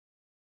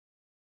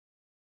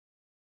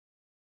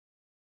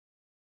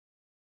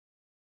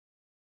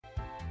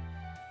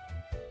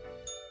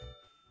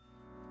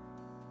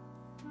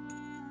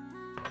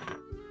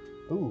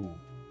Ooh.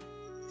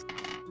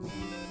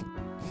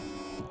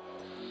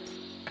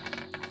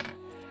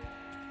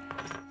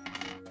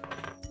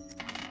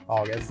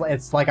 Oh,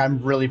 it's like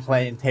I'm really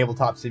playing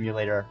Tabletop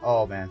Simulator.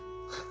 Oh, man.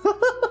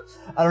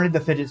 I don't need the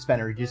fidget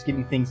spinner. Just give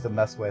me things to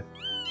mess with.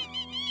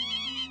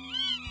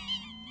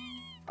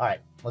 Alright,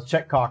 let's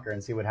check Cocker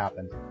and see what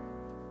happened.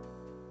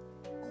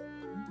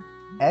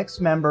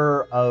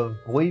 Ex-member of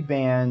boy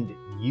band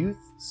Youth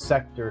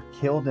Sector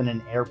killed in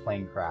an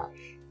airplane crash.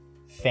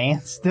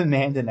 Fans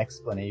demand an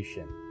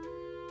explanation.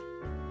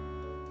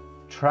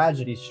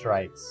 Tragedy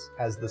strikes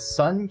as the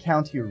Sun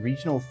County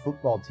regional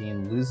football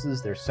team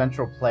loses their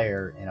central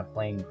player in a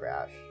plane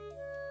crash.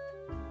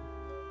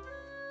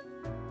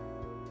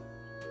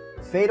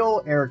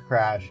 Fatal air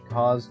crash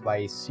caused by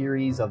a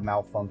series of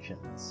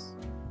malfunctions.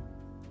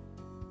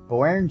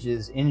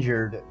 Boerges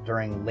injured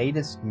during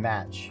latest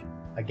match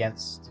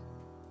against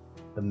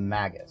the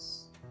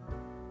Magus.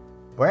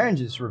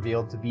 Boerges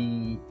revealed to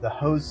be the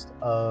host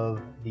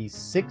of the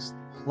 6th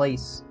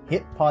place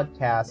hit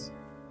podcast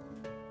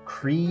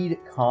Creed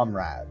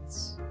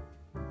Comrades.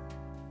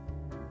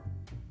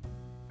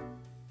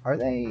 Are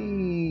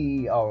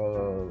they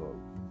a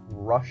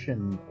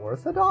Russian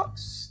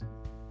Orthodox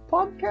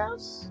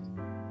podcast?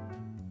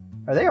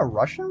 Are they a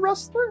Russian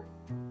wrestler?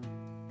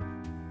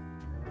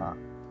 Huh.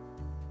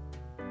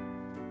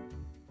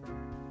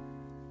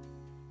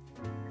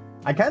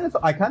 I kind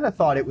of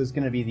thought it was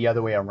going to be the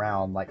other way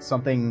around, like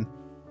something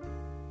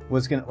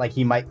was going to, like,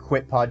 he might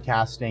quit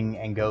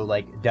podcasting and go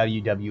like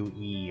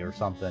WWE or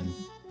something.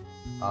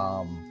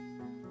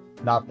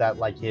 Not that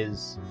like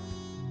his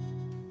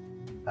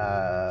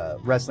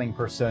wrestling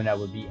persona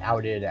would be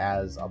outed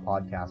as a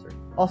podcaster.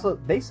 Also,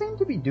 they seem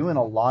to be doing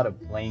a lot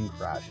of plane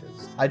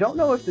crashes. I don't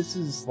know if this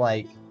is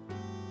like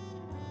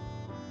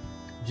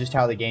just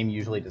how the game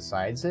usually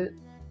decides it,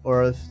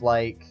 or if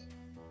like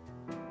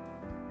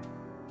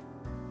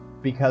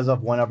because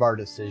of one of our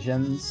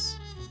decisions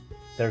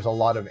there's a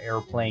lot of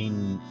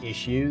airplane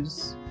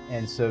issues,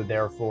 and so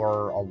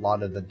therefore a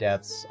lot of the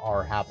deaths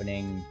are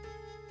happening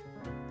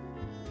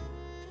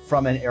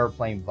from an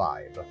airplane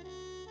vibe.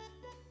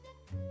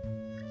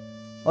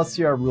 Let's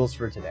see our rules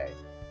for today.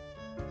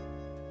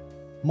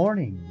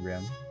 Morning,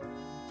 Rim.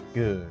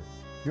 Good.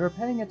 You are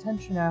paying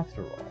attention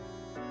after all.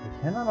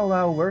 We cannot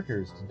allow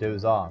workers to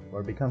doze off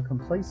or become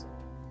complacent,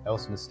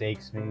 else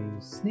mistakes may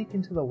sneak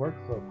into the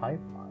workflow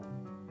pipeline.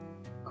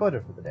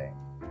 Quota for the day.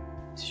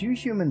 2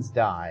 humans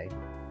die.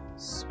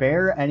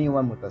 Spare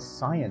anyone with a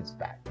science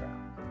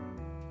background.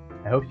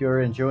 I hope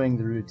you're enjoying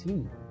the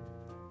routine.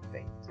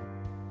 Fate.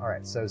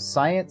 Alright, so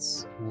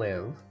science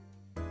live.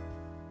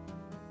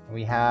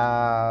 We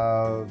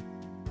have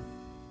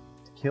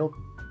to kill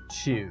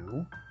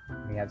 2.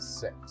 We have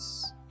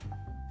 6.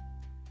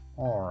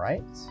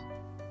 Alright.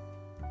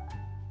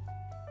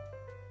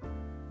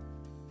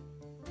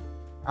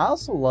 I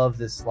also love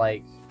this,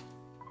 like,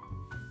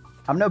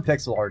 I'm no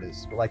pixel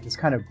artist, but like this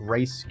kind of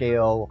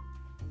grayscale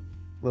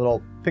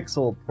little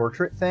pixel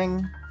portrait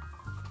thing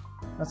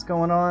that's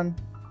going on.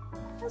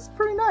 That's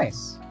pretty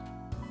nice.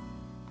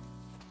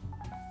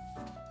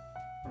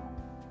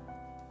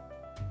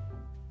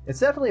 It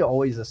definitely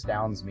always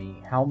astounds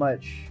me how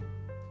much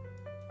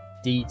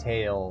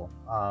detail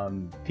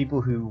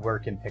people who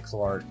work in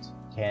pixel art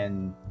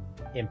can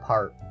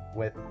impart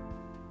with,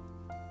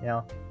 you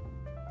know,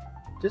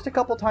 just a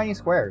couple tiny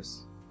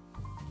squares.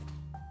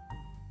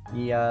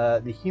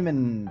 The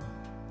human,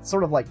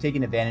 sort of like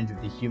taking advantage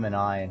of the human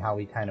eye and how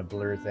we kind of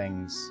blur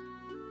things,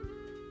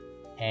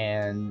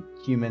 and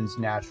humans'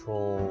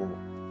 natural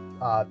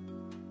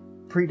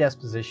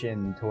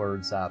predisposition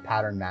towards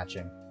pattern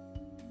matching.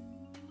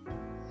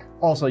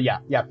 Also, yeah,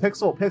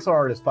 pixel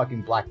art is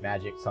fucking black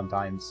magic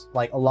sometimes.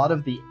 Like, a lot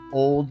of the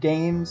old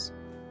games,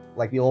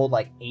 like the old,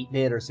 like,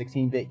 8-bit or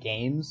 16-bit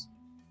games,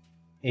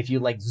 if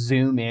you, like,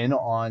 zoom in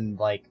on,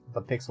 like,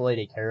 the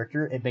pixelated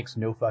character, it makes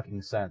no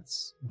fucking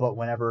sense. But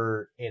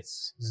whenever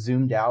it's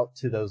zoomed out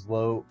to those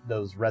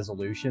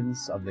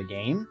resolutions of the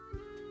game,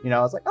 you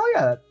know, it's like, oh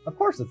yeah, of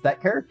course it's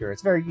that character.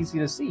 It's very easy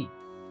to see.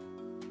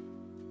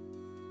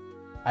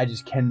 I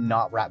just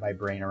cannot wrap my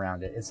brain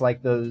around it. It's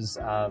like those,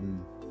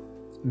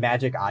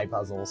 magic eye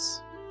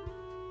puzzles.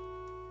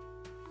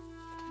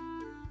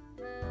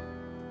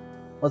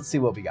 Let's see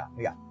what we got.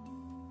 We got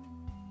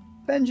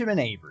Benjamin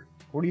Avery,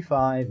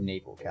 45,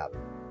 naval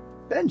captain.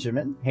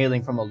 Benjamin,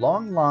 hailing from a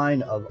long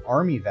line of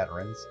Army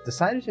veterans,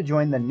 decided to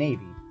join the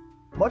Navy,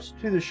 much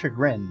to the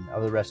chagrin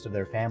of the rest of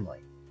their family.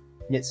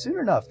 Yet soon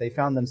enough they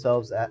found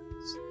themselves as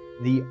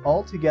the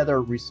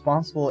altogether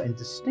responsible and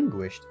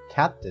distinguished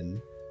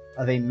captain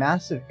of a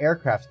massive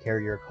aircraft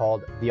carrier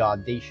called the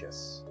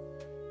Audacious.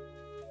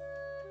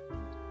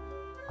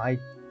 I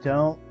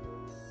don't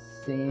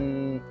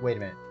think... Wait a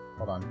minute.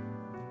 Hold on.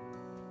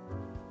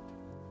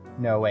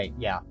 No, wait.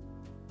 Yeah.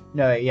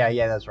 No,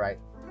 yeah, that's right.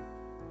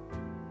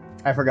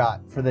 I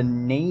forgot. For the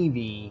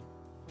Navy,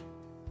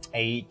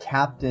 a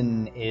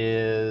captain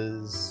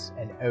is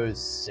an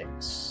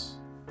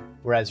 06.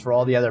 Whereas for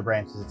all the other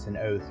branches, it's an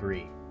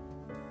 03.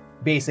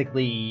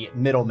 Basically,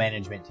 middle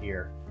management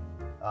tier.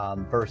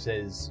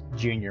 versus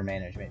junior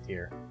management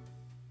tier.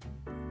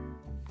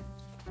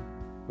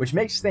 Which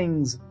makes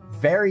things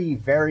very,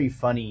 very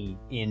funny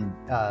in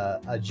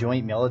a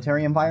joint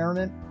military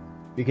environment,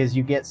 because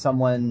you get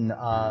someone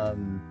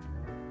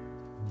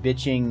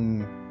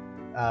bitching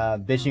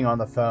on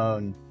the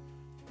phone,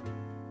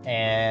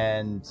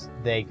 and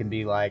they can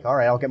be like, all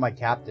right, I'll get my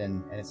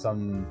captain, and it's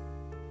some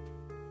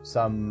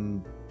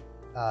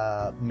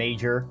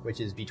major, which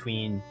is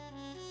between,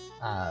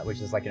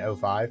 which is like an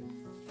 05.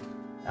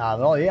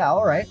 Oh yeah,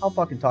 all right, I'll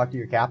fucking talk to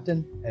your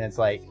captain, and it's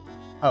like,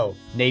 oh,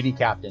 Navy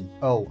captain.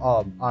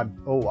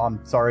 I'm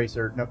sorry,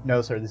 sir.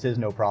 No, sir, this is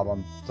no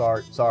problem.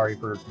 Sorry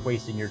for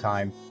wasting your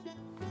time.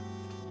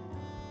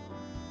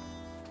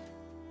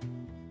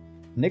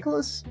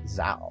 Nicholas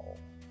Zhao,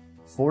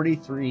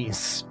 43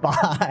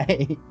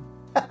 spy.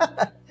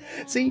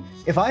 See,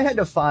 if I had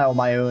to file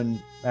my own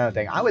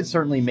thing, I would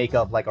certainly make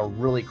up like a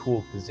really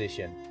cool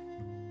position,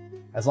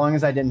 as long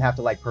as I didn't have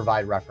to like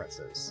provide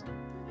references.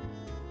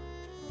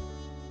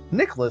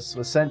 Nicholas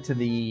was sent to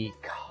the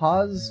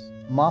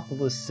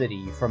Cosmopolis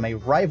City from a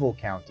rival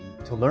county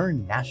to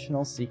learn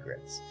national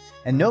secrets,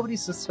 and nobody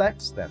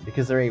suspects them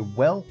because they're a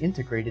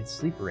well-integrated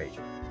sleeper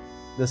agent.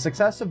 The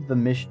success of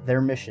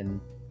their mission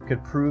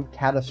could prove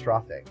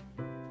catastrophic.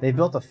 They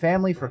built a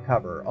family for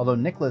cover, although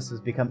Nicholas has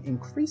become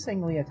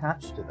increasingly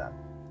attached to them.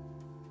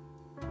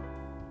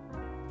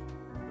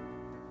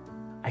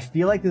 I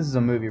feel like this is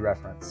a movie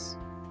reference.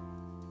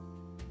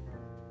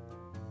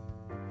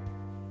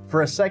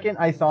 For a second,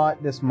 I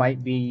thought this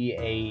might be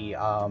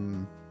a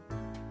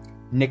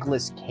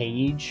Nicolas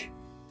Cage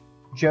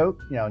joke,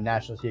 you know,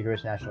 National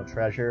Secrets, National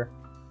Treasure.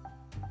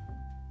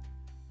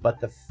 But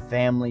the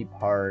family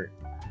part...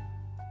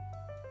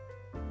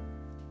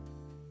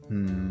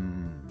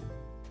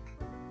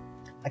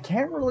 I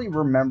can't really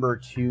remember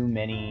too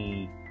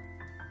many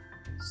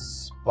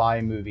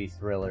spy movie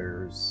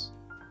thrillers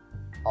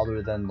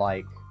other than,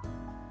 like,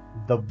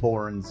 the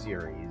Bourne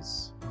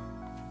series.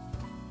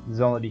 This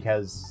is only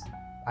because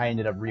I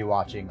ended up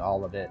rewatching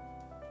all of it.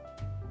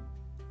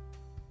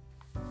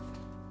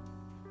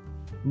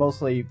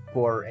 Mostly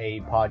for a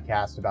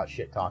podcast about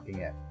shit-talking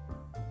it.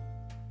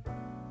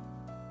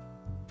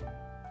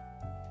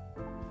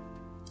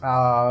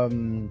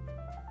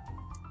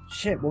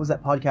 Shit, what was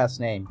that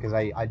podcast name? Because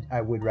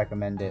I would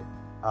recommend it.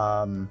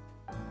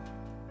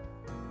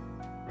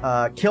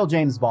 Kill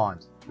James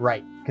Bond.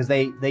 Right, because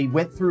they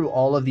went through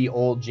all of the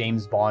old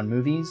James Bond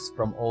movies,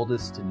 from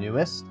oldest to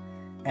newest,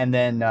 and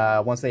then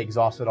once they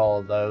exhausted all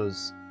of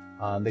those,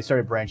 they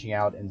started branching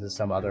out into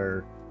some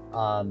other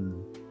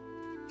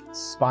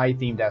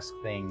spy-themed-esque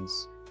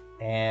things.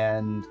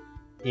 And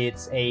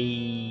it's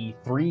a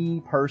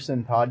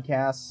 3-person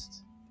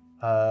podcast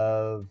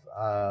of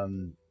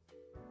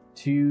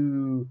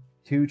two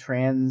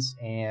trans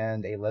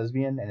and a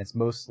lesbian, and it's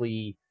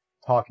mostly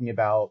talking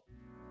about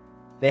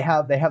they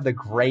have the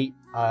great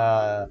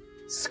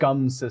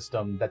scum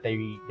system that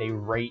they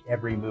rate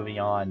every movie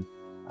on.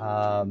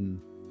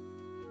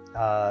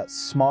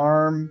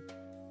 Smarm,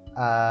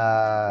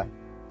 I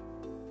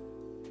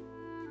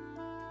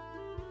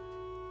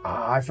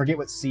forget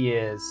what C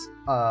is.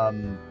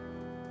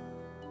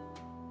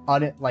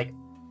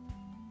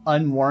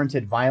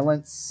 Unwarranted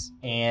violence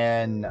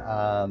and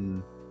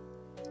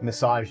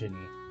misogyny.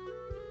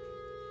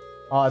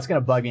 Oh, it's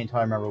gonna bug me until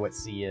I remember what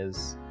C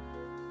is.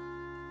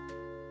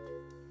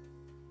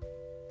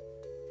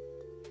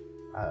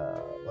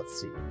 Let's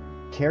see.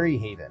 Carrie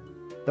Haven,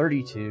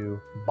 32,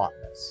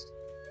 botanist.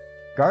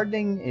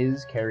 Gardening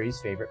is Carrie's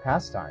favorite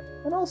pastime,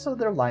 and also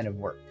their line of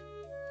work.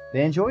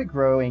 They enjoy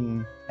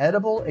growing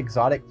edible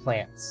exotic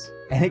plants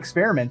and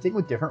experimenting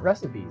with different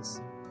recipes.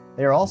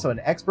 They are also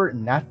an expert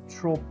in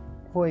natural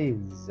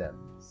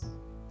poisons.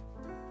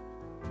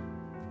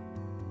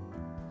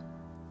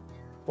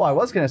 Well, I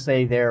was gonna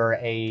say they're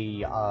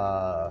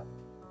a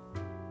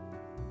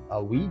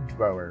weed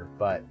grower,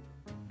 but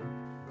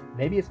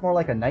maybe it's more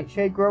like a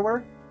nightshade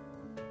grower?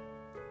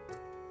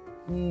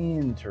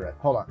 Interesting.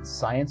 Hold on.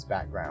 Science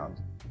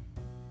background.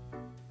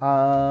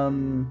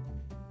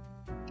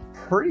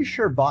 Pretty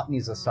sure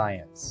botany's a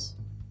science.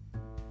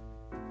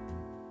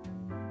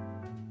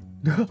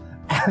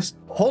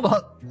 Hold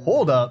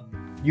up.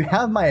 You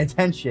have my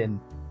attention,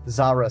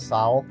 Zara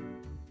Sal.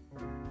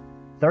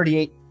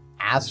 38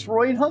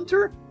 asteroid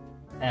hunter?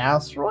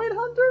 Asteroid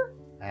hunter?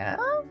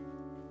 Huh?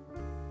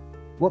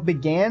 What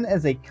began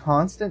as a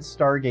constant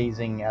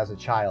stargazing as a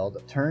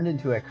child turned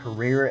into a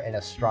career in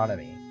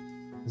astronomy.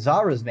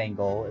 Zara's main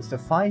goal is to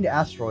find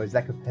asteroids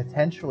that could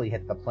potentially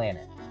hit the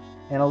planet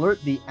and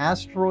alert the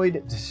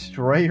asteroid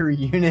destroyer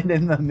unit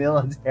in the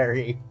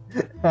military.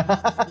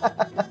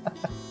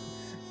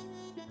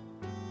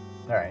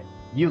 Alright,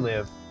 you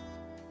live.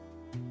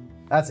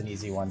 That's an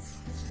easy one.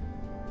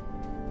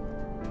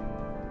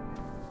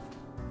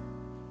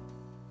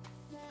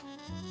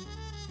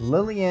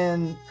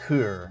 Lillian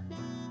Keur,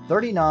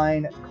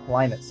 39,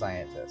 climate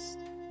scientist.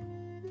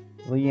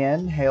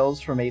 Lillian hails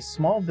from a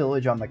small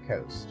village on the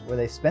coast, where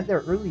they spent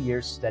their early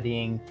years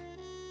studying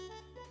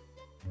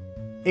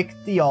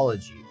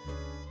ichthyology.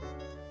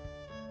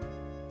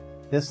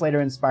 This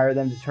later inspired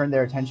them to turn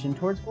their attention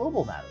towards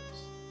global matters,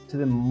 to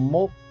the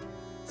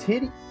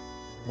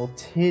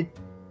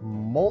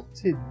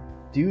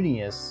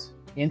multitudinous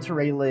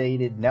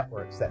interrelated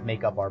networks that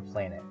make up our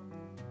planet.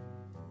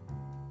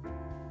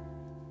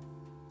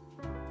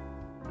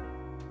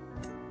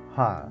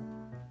 Huh.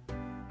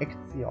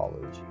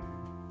 Ichthyology.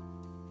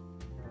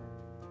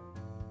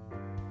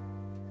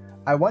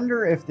 I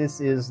wonder if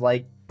this is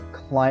like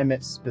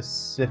climate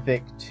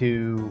specific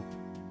to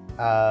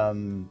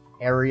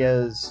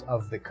areas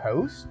of the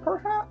coast,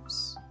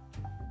 perhaps?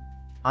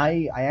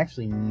 I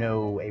actually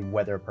know a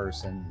weather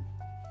person.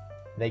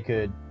 They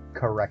could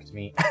correct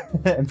me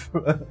and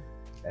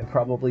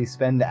probably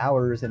spend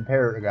hours in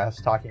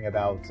paragraphs talking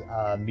about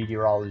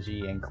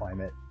meteorology and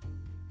climate.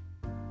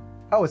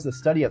 Oh, it's the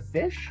study of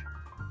fish?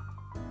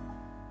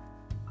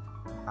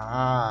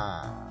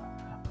 Ah.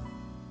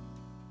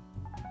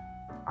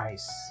 I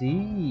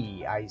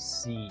see.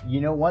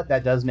 You know what?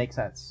 That does make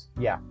sense.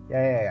 Yeah.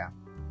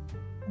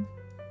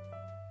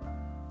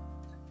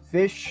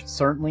 Fish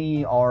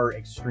certainly are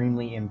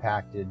extremely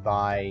impacted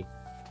by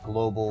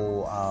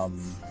global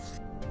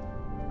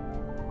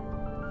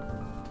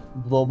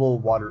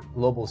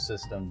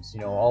systems. You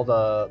know, all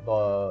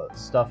the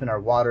stuff in our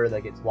water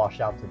that gets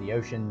washed out to the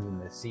oceans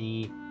and the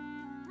sea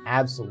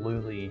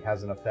absolutely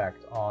has an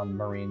effect on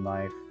marine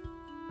life.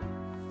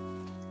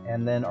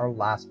 And then our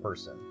last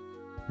person,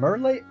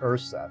 Merle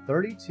Ursa,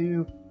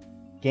 32,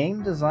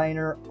 game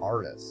designer,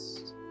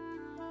 artist.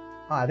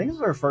 I think this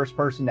is our first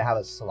person to have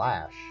a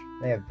slash.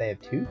 They have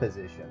two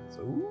positions.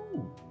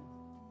 Ooh.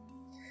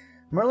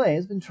 Merle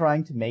has been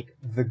trying to make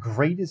the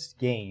greatest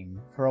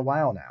game for a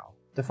while now.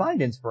 To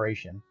find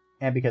inspiration,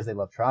 and because they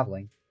love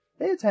traveling,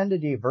 they attend a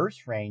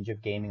diverse range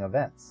of gaming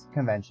events,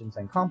 conventions,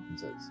 and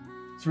conferences.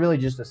 It's really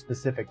just a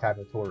specific type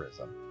of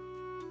tourism.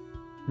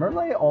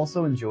 Merle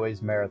also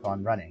enjoys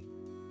marathon running.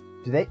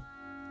 Do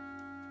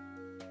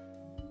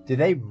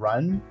they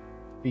run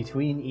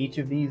between each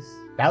of these?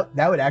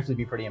 That would actually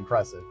be pretty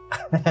impressive.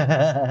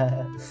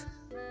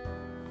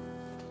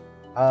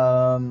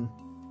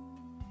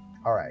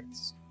 Alright.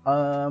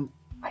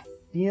 I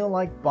feel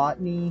like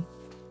botany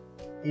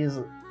is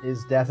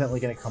definitely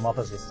going to come up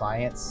as a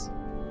science.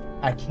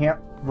 I can't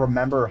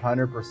remember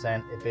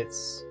 100% if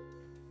it's...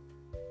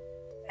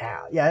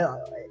 Yeah,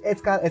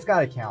 it's got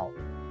to count.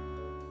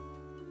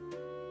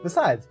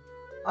 Besides,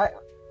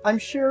 I'm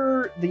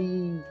sure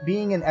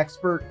being an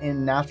expert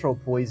in natural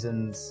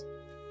poisons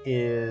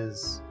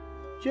is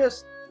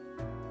just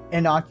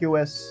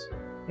innocuous.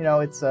 You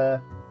know, it's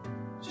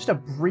just a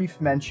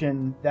brief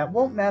mention that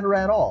won't matter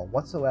at all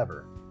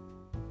whatsoever.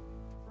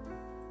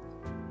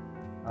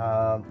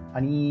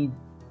 I need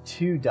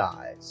 2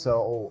 die,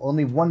 so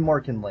only one more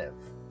can live.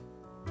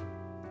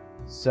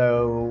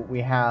 So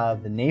we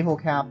have the naval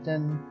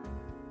captain,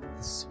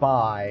 the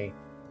spy,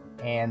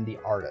 and the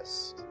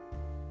artist.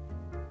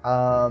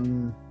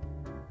 Well,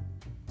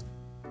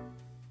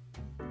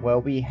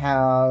 we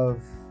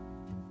have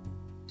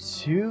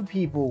 2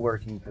 people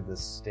working for the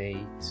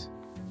state.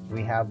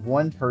 We have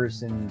 1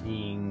 person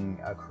being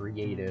a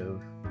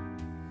creative.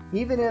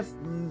 Even if,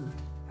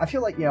 I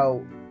feel like, you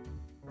know,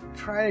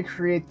 trying to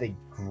create the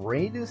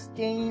greatest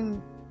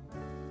game,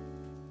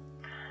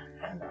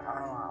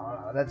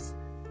 it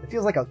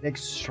feels like an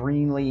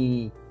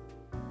extremely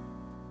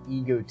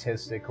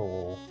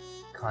egotistical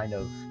kind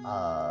of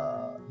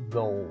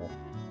goal.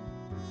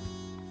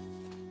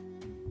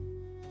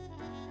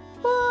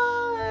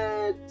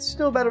 But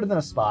still better than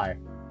a spy.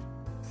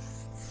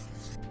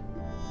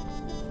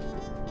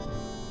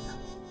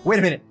 Wait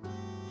a minute.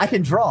 I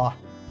can draw.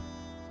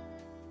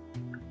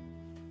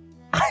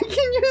 I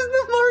can use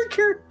the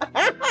marker.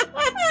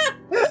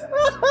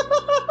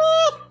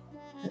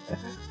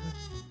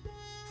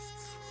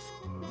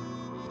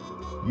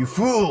 You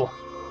fool.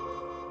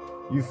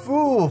 You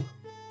fool.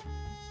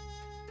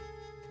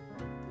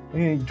 We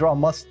need to draw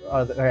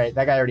alright,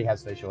 that guy already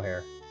has facial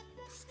hair.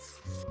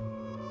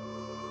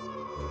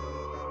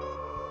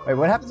 Wait,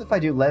 what happens if I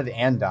do live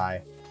and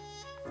die?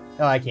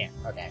 Oh, I can't.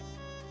 Okay.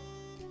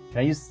 Can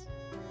I use...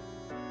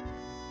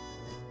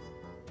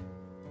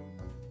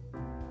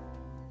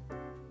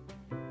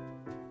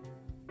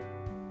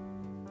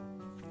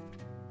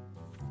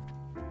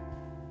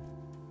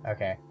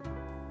 Okay.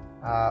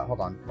 Hold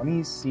on. Let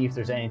me see if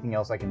there's anything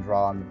else I can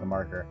draw on with the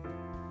marker.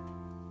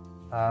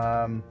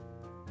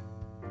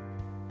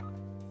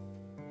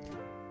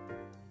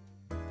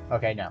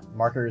 Okay, no.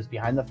 Marker is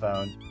behind the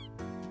phone.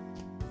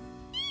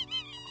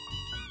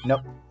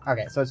 Nope.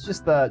 Okay, so it's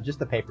just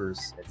the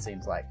papers, it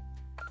seems like.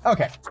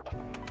 Okay.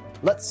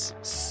 Let's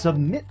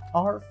submit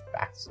our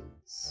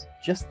faxes.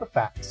 Just the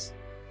fax.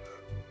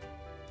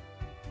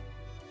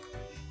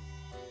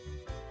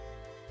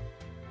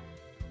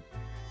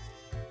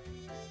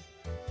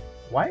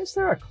 Why is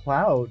there a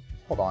cloud?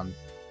 Hold on.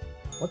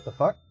 What the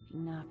fuck?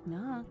 Knock,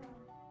 knock.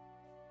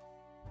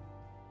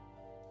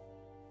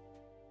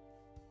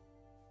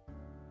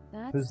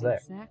 That's Who's there?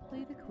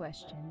 Exactly the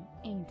question,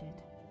 ain't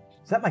it?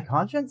 Is that my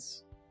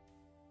conscience?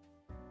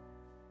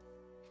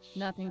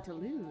 Nothing to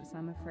lose,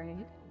 I'm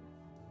afraid.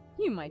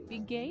 You might be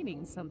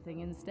gaining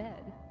something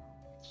instead.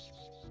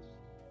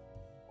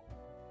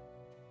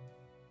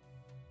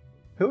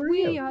 Who are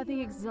We you? are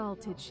the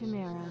exalted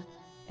Chimera,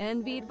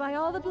 envied by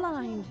all the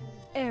blind,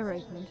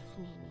 arrogant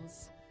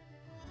fools.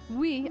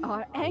 We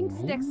are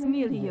Angst Ex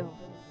Nihilo.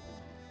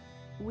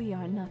 We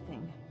are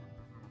nothing.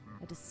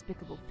 A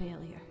despicable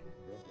failure.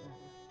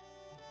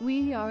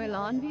 We are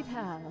Elan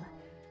Vital,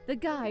 the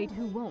guide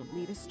who won't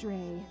lead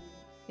astray.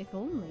 If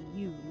only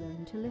you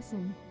learn to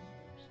listen.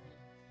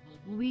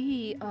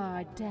 We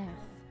are death.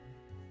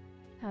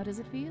 How does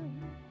it feel?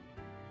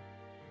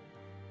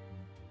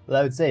 Well,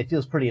 I would say it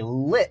feels pretty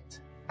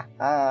lit.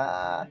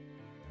 What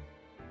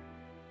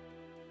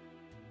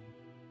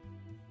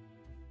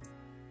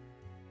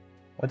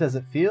does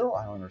it feel?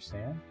 I don't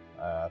understand.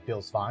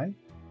 Feels fine.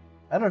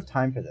 I don't have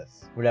time for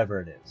this,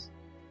 whatever it is.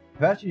 How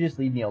about you just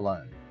leave me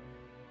alone?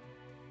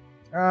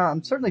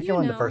 I'm certainly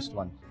feeling the first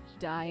one.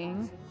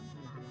 Dying.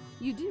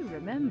 You do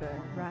remember,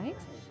 right?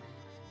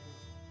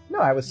 No,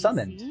 I was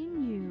summoned.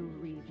 Seeing you,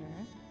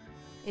 Reader.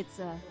 It's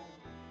a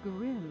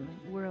grim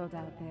world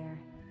out there.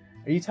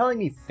 Are you telling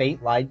me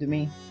Fate lied to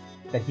me?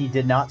 That he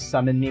did not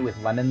summon me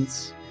with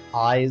lemons,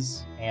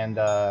 eyes, and,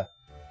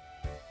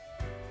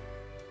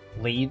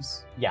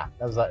 leaves? Yeah,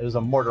 it was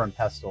a mortar and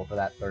pestle for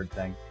that third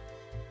thing.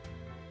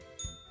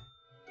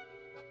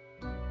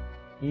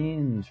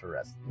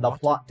 Interesting. The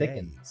plot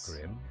thickens.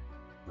 Grim.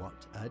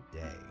 What a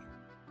day.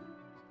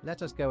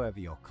 Let us go over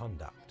your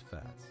conduct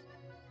first.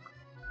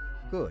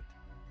 Good.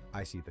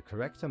 I see the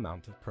correct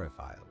amount of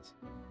profiles.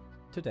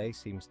 Today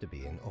seems to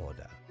be in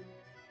order.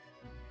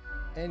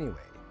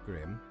 Anyway,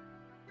 Grim,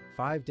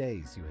 5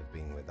 days you have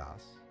been with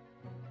us.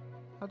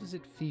 How does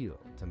it feel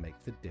to make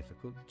the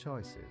difficult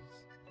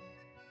choices?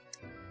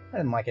 I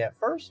didn't like it at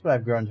first, but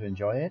I've grown to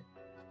enjoy it.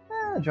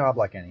 A job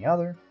like any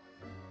other.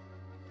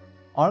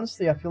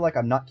 Honestly, I feel like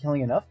I'm not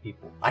killing enough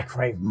people. I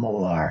crave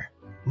more.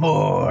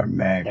 More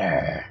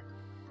murder.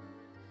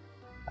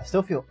 I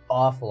still feel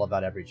awful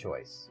about every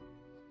choice.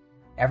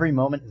 Every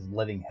moment is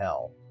living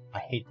hell. I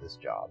hate this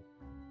job.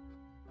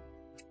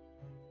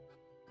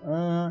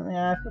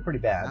 Yeah, I feel pretty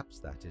bad. Perhaps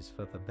that is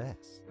for the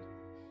best.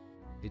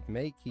 It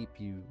may keep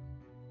you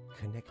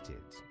connected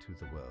to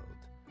the world,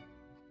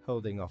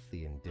 holding off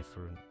the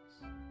indifference.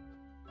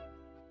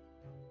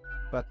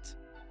 But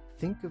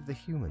think of the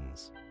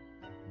humans.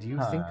 Do you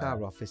think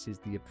our office is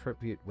the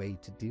appropriate way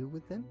to deal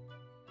with them?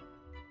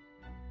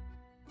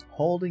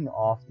 Holding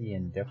off the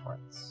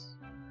indifference.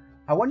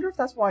 I wonder if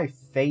that's why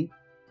Fate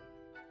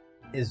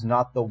is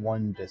not the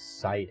one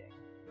deciding.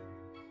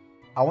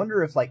 I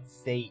wonder if, like,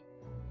 Fate,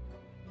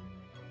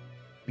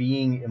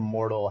 being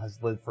immortal, has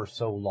lived for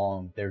so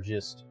long, they're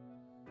just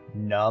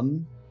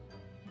numb,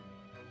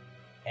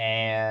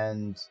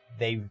 and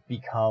they've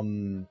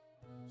become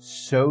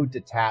so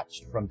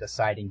detached from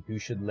deciding who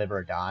should live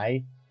or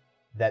die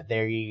that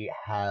they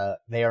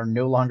are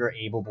no longer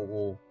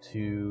able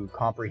to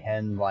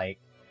comprehend, like,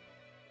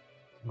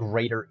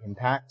 greater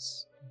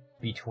impacts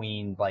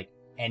between, like,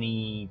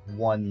 any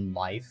one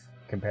life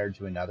compared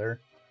to another.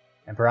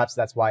 And perhaps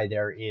that's why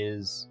there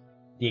is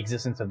the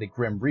existence of the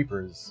Grim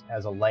Reapers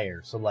as a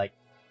layer. So, like,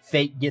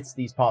 Fate gets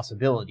these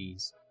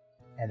possibilities,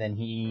 and then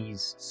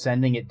he's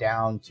sending it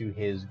down to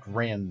his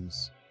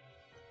Grims,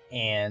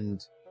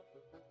 and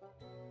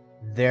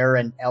they're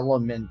an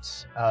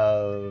element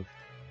of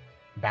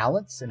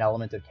balance, an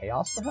element of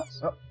chaos,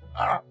 perhaps?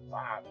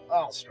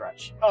 I'll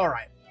stretch.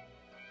 Alright.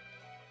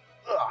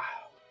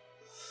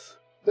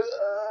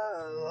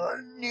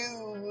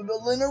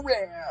 Noodling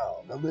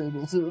around, a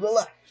little to the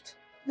left,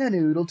 a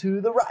noodle to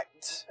the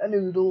right, a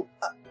noodle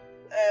up,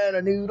 and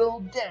a noodle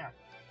down.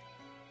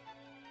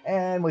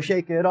 And we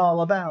shake it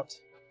all about.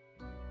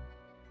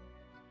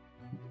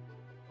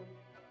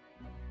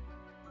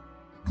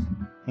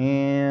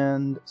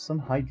 And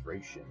some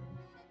hydration.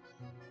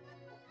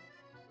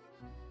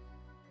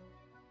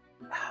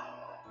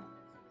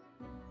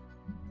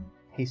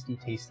 Tasty,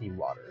 tasty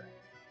water.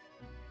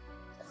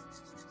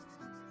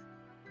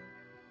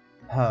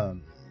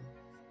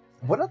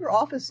 What other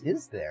office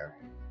is there?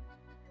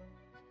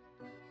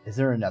 Is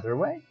there another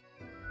way?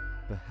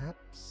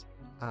 Perhaps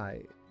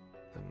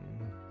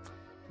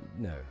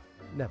no,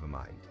 never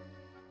mind.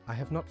 I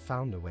have not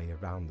found a way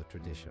around the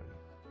tradition,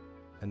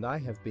 and I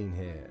have been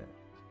here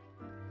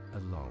a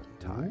long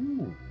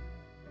time. Ooh.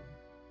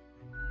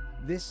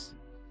 This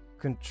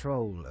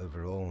control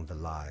over all the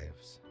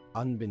lives,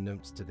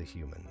 unbeknownst to the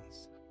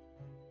humans.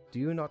 Do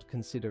you not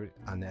consider it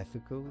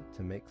unethical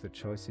to make the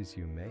choices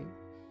you make?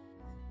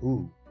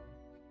 Ooh.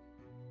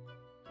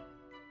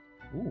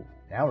 Ooh,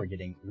 now we're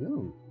getting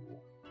ooh.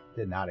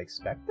 Did not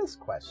expect this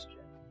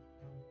question.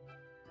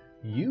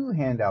 You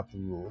hand out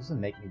the rules and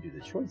make me do the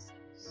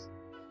choices.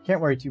 Can't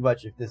worry too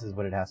much if this is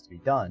what it has to be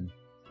done.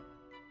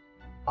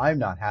 I'm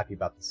not happy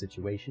about the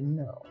situation,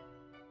 no.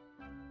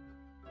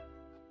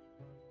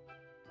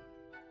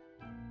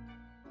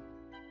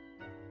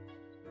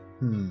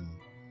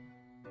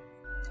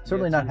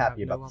 Certainly Yet not you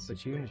happy have about no the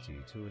situation.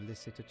 opportunity to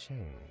elicit a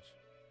change.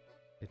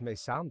 It may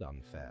sound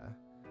unfair,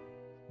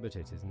 but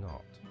it is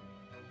not.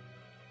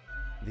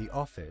 The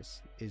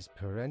office is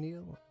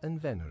perennial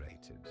and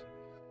venerated.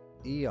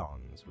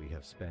 Eons we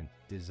have spent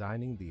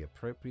designing the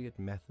appropriate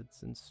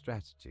methods and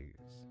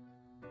strategies.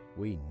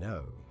 We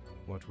know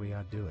what we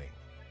are doing.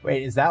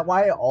 Wait, is that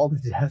why all the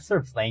deaths are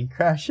plane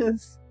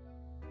crashes?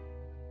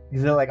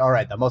 Because they're like,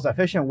 alright, the most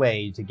efficient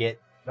way to get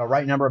the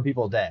right number of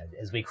people dead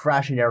is we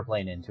crash an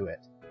airplane into it.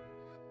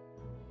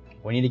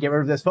 We need to get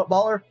rid of this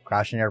footballer?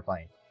 Crash an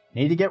airplane.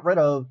 Need to get rid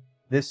of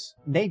this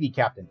Navy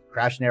captain?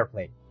 Crash an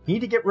airplane. Need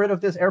to get rid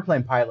of this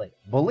airplane pilot?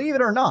 Believe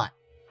it or not,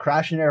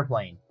 crash an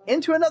airplane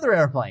into another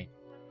airplane.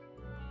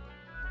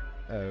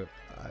 Oh,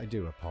 I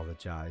do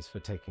apologize for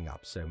taking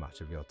up so much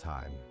of your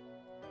time.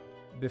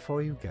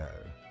 Before you go,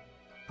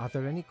 are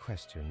there any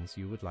questions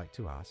you would like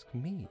to ask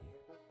me?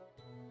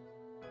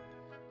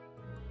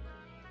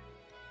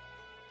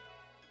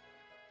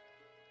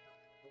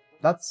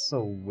 That's a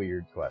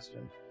weird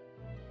question.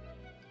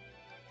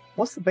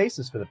 What's the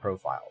basis for the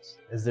profiles?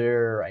 Is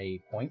there a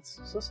points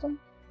system?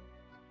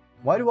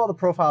 Why do all the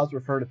profiles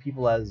refer to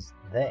people as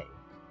they?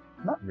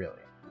 Not really.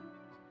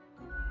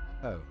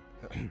 Oh,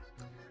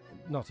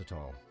 not at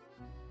all.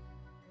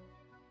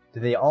 Do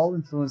they all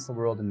influence the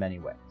world in many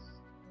ways?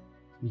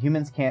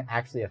 Humans can't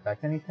actually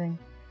affect anything?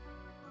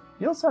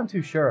 You don't sound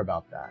too sure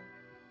about that.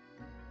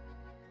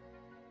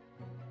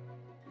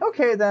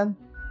 Okay then.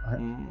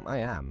 I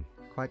am,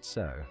 quite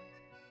so.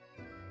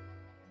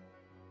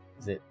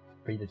 Is it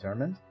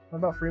predetermined? What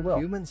about free will?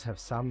 Humans have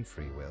some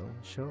free will,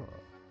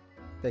 sure.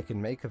 They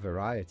can make a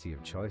variety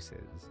of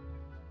choices,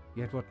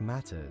 yet what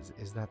matters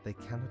is that they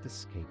cannot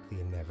escape the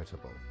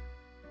inevitable.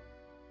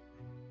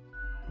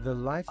 The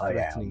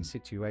life-threatening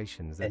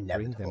situations that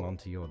bring them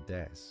onto your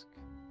desk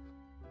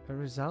are a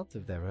result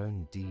of their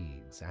own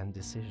deeds and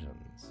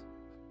decisions.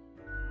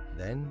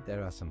 Then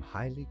there are some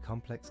highly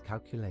complex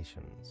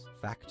calculations,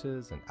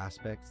 factors and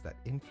aspects that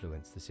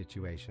influence the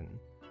situation,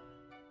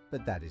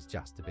 but that is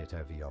just a bit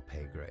over your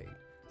pay grade,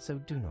 so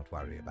do not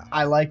worry about it.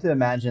 I like to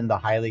imagine the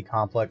highly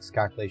complex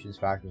calculations,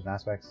 factors, and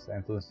aspects that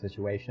influence the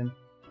situation.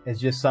 It's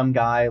just some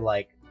guy,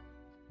 like,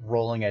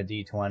 rolling a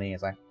d20.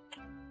 It's like,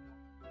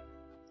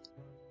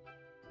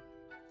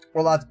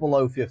 well, that's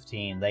below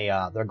 15.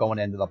 They're going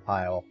into the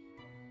pile.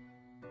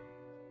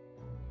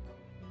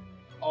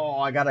 Oh,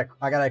 I got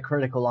a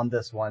critical on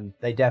this one.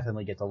 They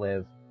definitely get to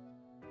live.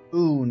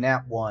 Ooh,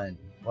 nat 1.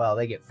 Well,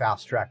 they get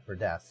fast-tracked for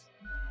death.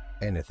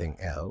 Anything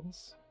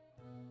else?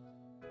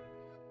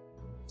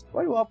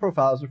 Why do all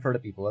profiles refer to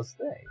people as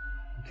they?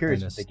 I'm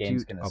curious what the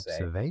game's going to say.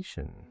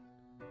 Observation.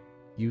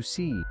 You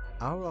see,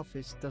 our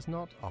office does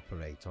not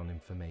operate on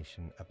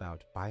information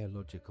about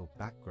biological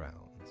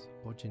backgrounds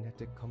or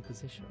genetic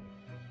composition.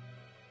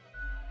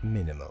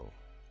 Minimal.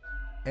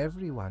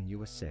 Everyone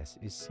you assess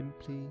is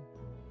simply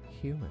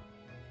human,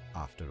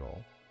 after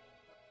all,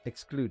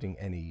 excluding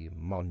any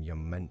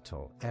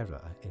monumental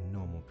error in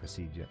normal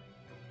procedure.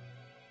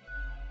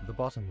 The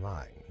bottom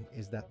line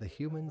is that the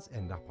humans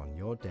end up on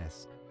your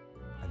desk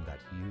and that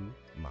you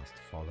must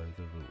follow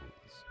the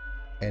rules.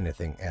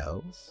 Anything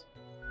else?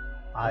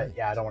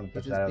 Yeah, I don't want to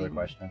push that other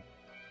question.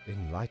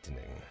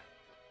 Enlightening.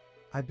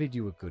 I bid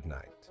you a good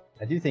night.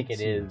 I do think it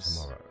See you is.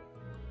 tomorrow.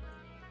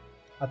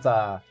 That's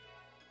a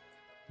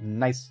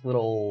nice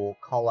little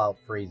call-out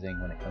phrasing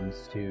when it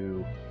comes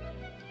to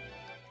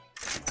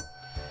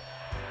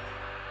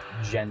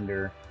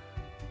gender.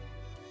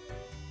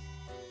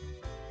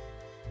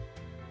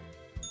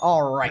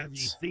 All right. Have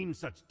ye seen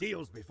such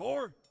deals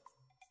before?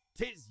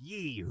 'Tis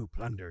ye who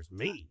plunders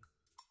me.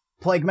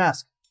 Plague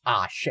Mask.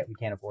 Ah, shit, we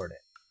can't afford it.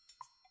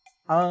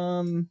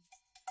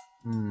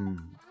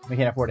 We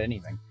can't afford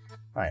anything.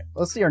 Alright,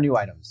 let's see our new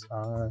items.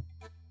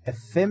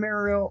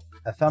 Ephemeral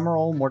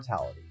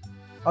mortality.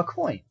 A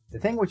coin. The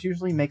thing which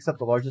usually makes up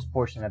the largest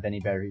portion of any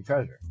buried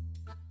treasure.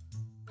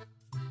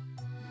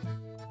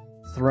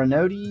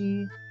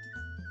 Threnody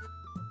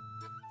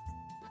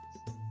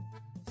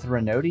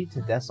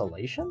to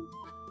desolation?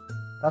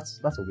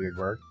 That's a weird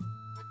word.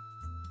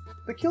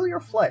 Peculiar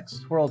flecks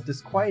twirl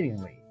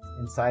disquietingly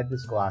inside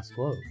this glass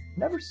globe,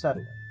 never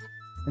settling.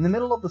 In the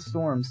middle of the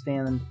storm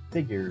stand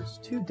figures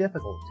too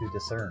difficult to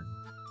discern.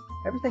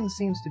 Everything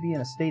seems to be in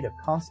a state of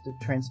constant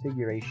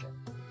transfiguration.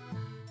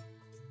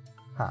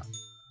 Huh.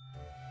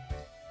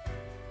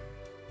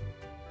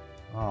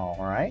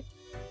 Alright.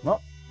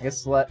 Well, I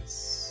guess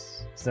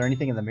let's... Is there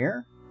anything in the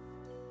mirror?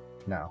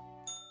 No.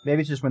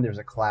 Maybe it's just when there's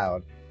a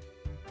cloud.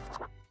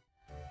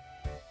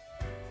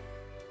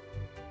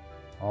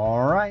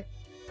 Alright.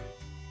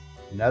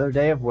 Another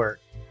day of work.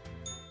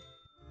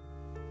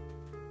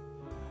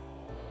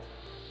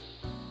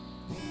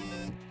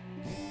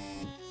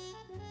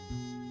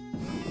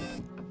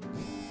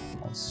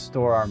 Let's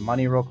store our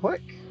money real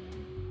quick.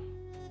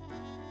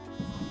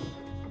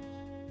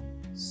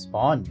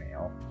 Spawn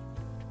mail.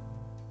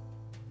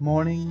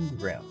 Morning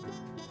Grim.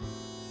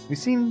 We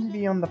seem to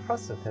be on the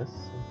precipice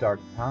of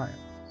dark times.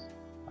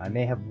 I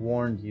may have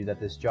warned you that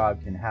this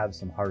job can have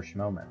some harsh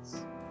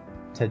moments.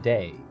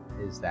 Today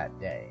is that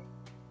day.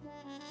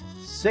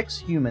 6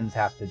 humans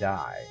have to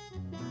die.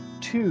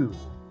 2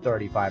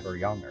 35 or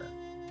younger.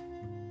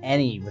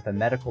 any with a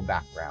medical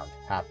background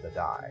have to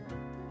die.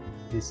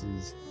 This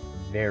is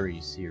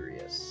very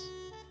serious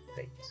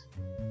fate.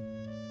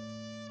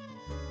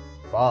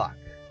 Fuck.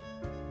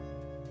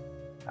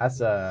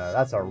 That's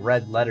a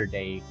red letter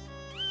day.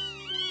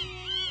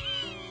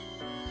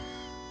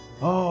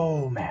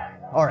 Oh man.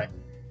 Alright.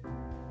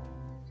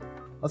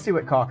 Let's see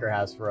what Cocker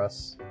has for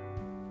us.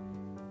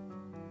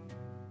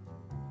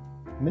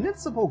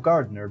 Municipal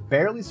gardener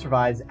barely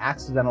survives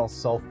accidental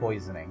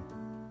self-poisoning.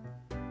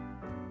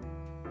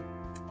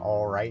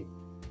 Alright.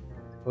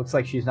 Looks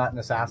like she's not an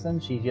assassin,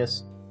 she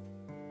just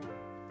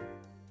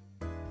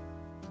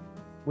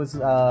was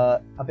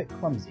a bit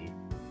clumsy.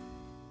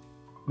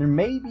 There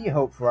may be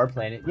hope for our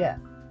planet yet.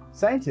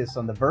 Scientists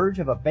on the verge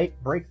of a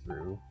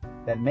breakthrough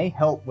that may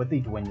help with the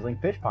dwindling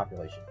fish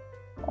population.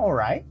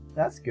 Alright,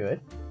 that's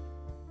good.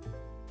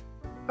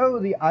 Oh,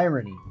 the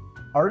irony.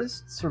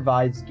 Artist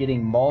survives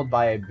getting mauled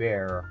by a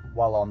bear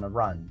while on the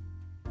run.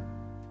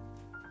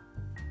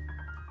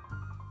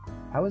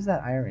 How is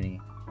that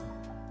irony?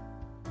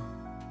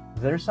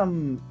 Is there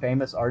some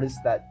famous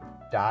artist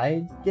that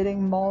died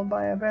getting mauled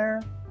by a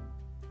bear?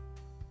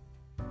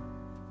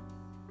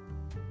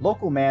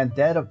 Local man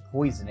dead of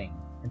poisoning.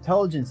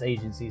 Intelligence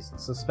agencies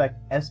suspect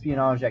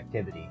espionage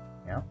activity.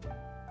 Yeah.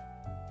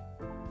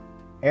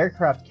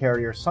 Aircraft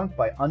carrier sunk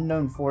by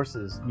unknown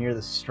forces near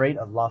the Strait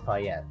of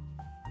Lafayette.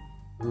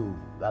 Ooh,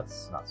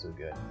 that's not so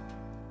good.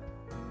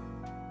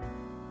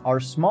 Our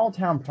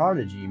small-town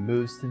prodigy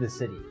moves to the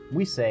city.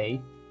 We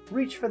say,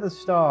 reach for the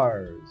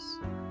stars.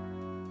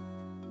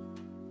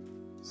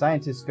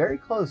 Scientists very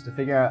close to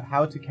figure out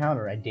how to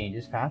counter a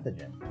dangerous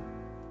pathogen.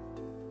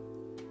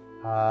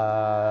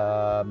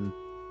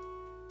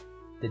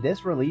 Did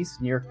this release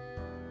in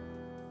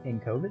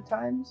COVID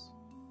times?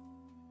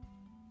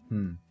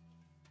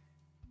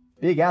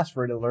 Big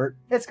asteroid alert.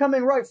 It's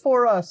coming right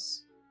for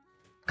us!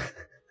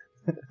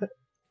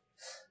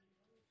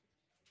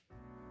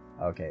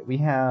 Okay, we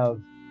have...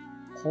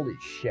 Holy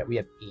shit, we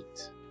have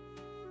 8.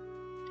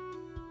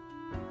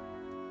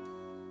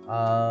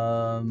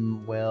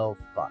 Well,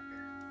 fuck.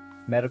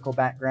 Medical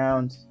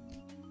background.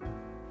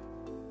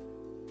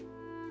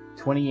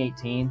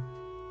 2018.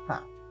 Huh,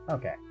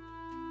 okay.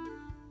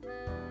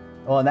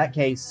 Well, in that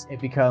case, it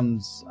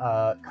becomes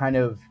kind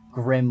of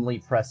grimly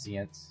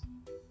prescient.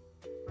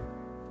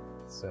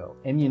 So,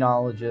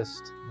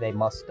 immunologist, they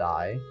must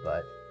die,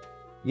 but...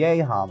 Yay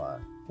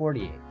Hama,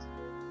 48.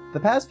 The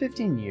past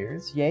 15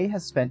 years, Ye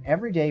has spent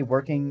every day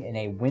working in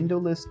a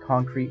windowless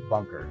concrete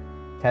bunker,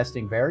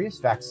 testing various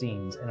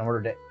vaccines in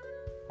order to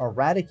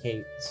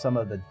eradicate some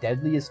of the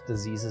deadliest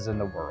diseases in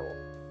the world.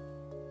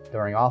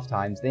 During off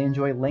times, they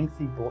enjoy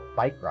lengthy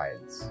bike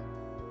rides.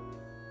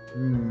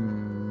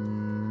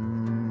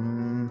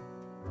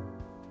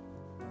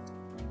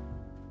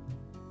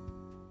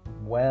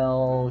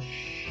 Well,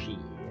 shit.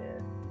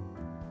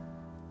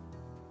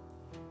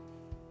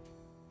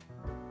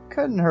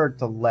 Couldn't hurt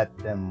to let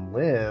them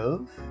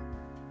live.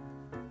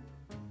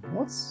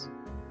 What's...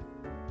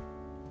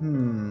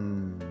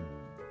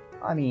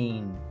 I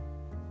mean...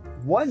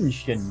 One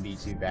shouldn't be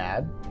too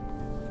bad.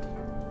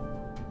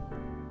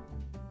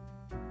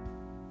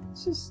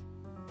 It's just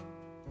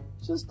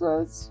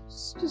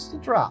a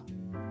drop.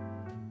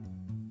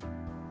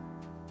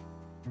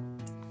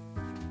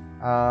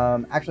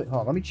 Actually,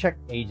 hold on, let me check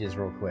ages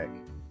real quick.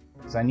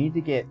 Because I need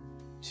to get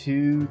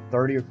 2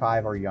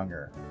 35 or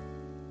younger.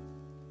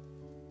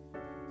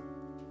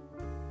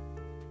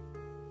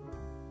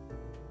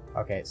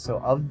 Okay, so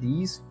of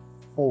these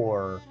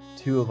 4,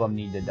 2 of them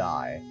need to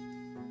die.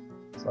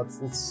 So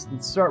let's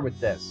start with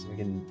this. We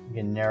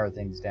can narrow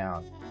things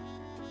down.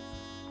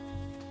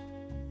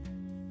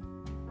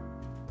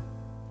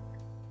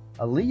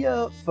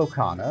 Aaliyah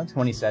Fokana,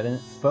 27,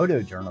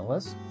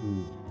 photojournalist.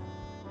 Ooh.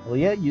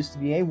 Aaliyah used to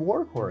be a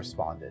war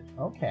correspondent.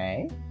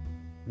 Okay.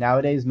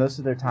 Nowadays, most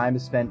of their time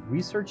is spent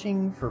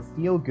researching for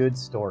feel-good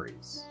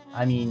stories.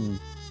 I mean,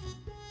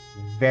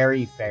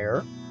 very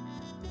fair.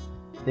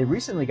 They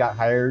recently got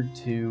hired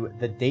to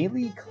the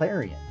Daily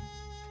Clarion,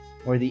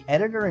 where the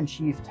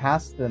editor-in-chief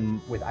tasked them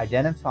with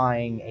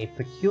identifying a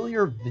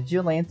peculiar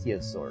vigilante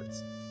of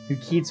sorts, who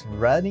keeps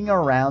running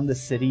around the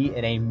city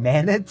in a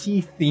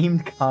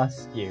manatee-themed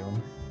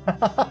costume.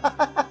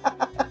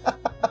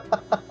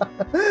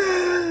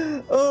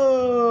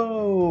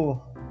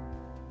 Oh!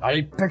 I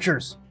need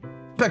pictures!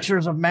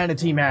 Pictures of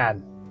Manatee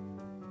Man!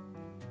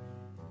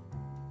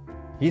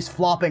 He's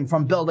flopping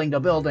from building to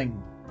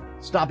building,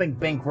 stopping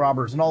bank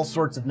robbers and all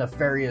sorts of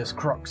nefarious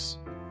crooks.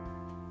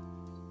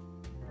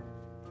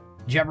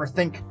 Did you ever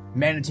think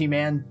Manatee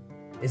Man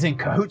is in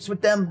cahoots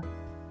with them?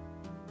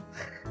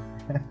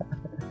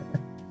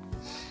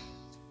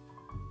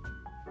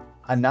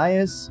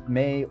 Anais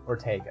May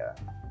Ortega,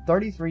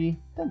 33,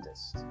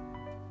 dentist.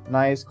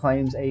 Anais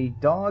claims a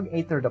dog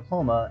ate their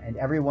diploma and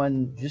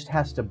everyone just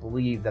has to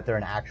believe that they're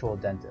an actual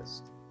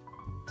dentist.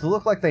 To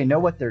look like they know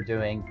what they're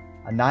doing,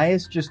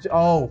 Anais just...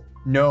 Oh,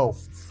 no.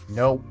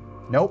 Nope.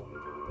 Nope.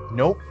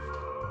 Nope.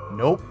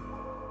 Nope.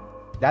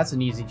 That's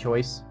an easy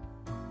choice.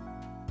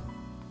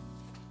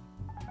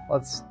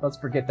 Let's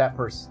forget that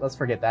Let's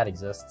forget that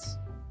exists.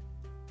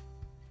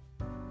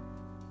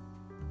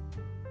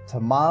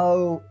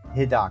 Tamao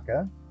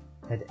Hidaka.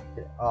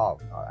 Oh,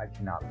 I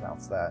cannot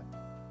pronounce that.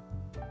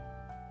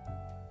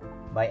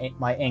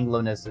 My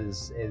Anglo-ness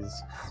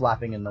is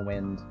flapping in the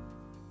wind.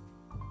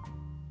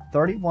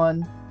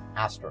 31,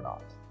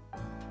 astronaut.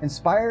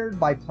 Inspired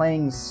by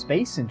playing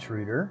Space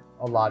Intruder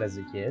a lot as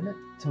a kid,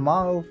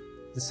 Tamao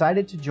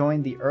decided to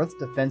join the Earth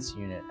Defense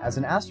Unit as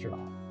an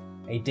astronaut.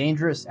 A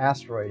dangerous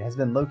asteroid has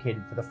been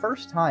located for the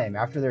first time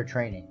after their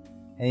training,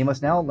 and he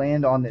must now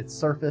land on its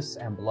surface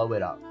and blow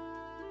it up.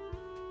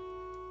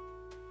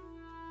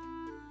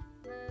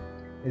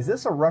 Is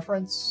this a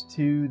reference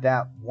to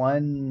that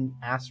one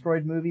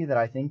asteroid movie that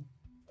I think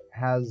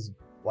has,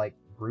 like,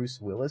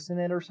 Bruce Willis in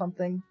it or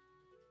something?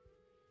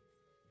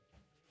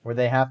 Where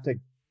they have to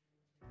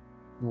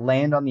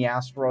land on the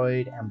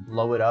asteroid and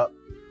blow it up.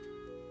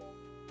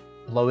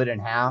 Blow it in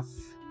half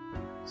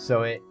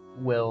so it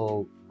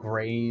will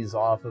graze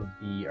off of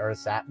the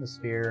Earth's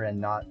atmosphere and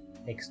not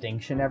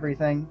extinction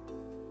everything.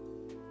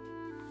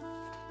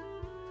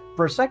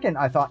 For a second,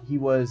 I thought he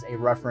was a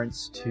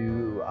reference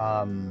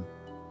to,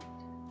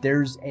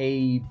 there's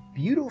a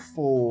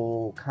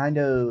beautiful kind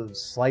of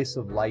slice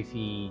of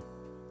lifey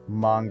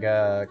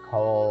manga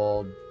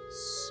called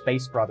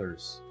Space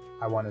Brothers,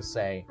 I want to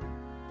say.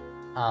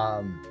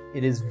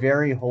 It is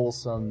very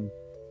wholesome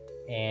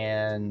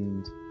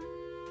and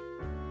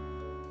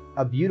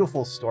a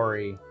beautiful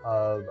story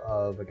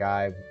of a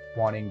guy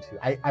wanting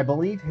to... I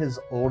believe his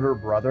older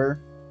brother...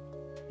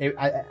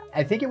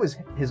 I think it was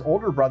his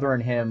older brother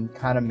and him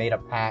kind of made a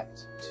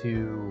pact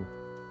to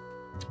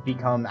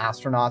become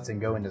astronauts and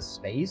go into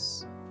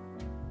space.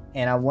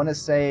 And I want to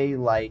say,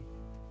 like...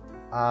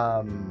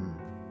 I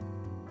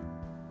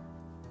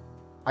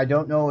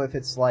don't know if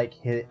it's like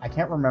his... I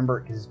can't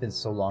remember because it's been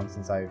so long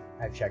since I've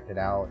checked it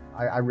out.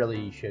 I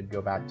really should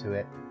go back to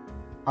it.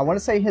 I want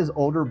to say his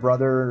older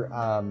brother...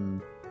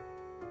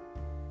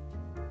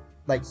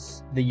 like,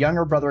 the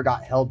younger brother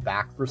got held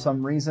back for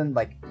some reason.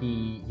 Like,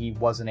 he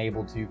wasn't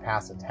able to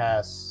pass a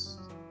test.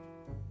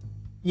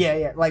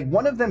 Yeah, like,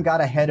 one of them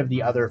got ahead of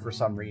the other for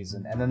some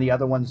reason, and then the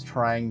other one's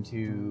trying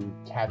to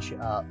catch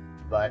up,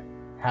 but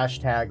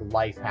hashtag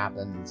life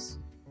happens.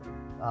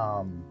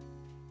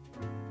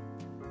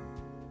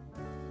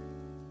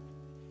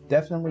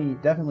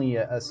 Definitely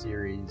a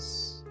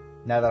series.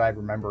 Now that I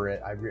remember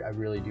it, I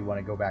really do want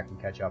to go back and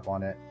catch up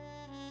on it.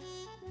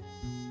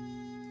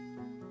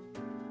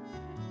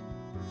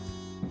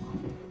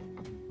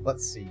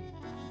 Let's see.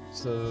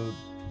 So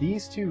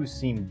these two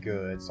seem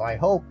good, so I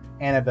hope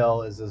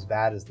Annabelle is as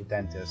bad as the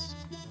dentist.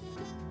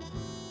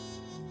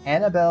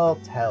 Annabelle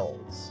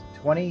Tells,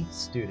 20,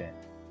 student.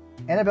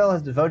 Annabelle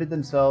has devoted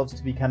themselves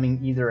to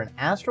becoming either an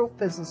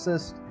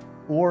astrophysicist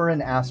or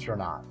an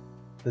astronaut.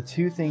 The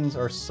two things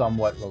are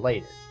somewhat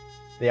related.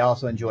 They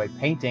also enjoy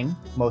painting,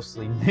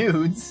 mostly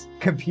nudes,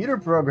 computer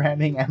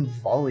programming, and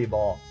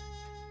volleyball.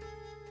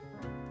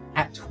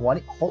 At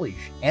 20, holy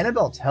sh...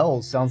 Annabelle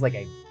Tells sounds like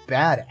a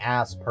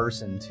badass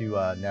person to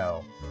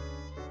know.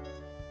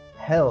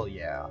 Hell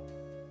yeah.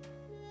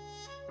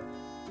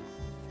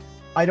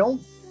 I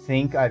don't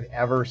think I've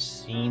ever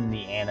seen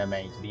the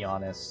anime, to be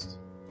honest.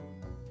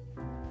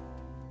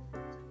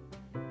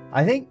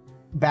 I think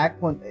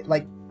back when,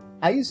 like,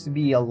 I used to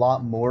be a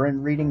lot more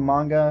in reading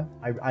manga.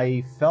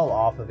 I fell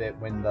off of it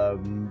when the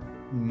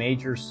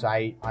major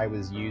site I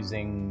was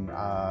using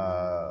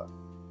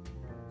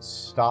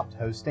stopped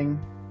hosting.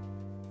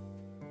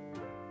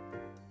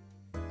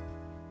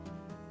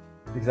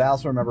 Because I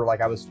also remember,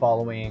 like, I was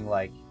following,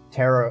 like,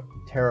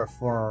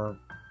 Terraformers?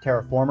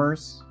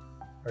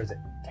 Or is it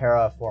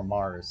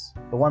Terraformars?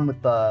 The one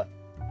with the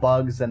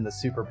bugs and the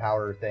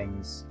superpower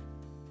things.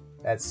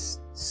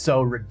 That's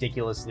so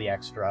ridiculously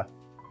extra.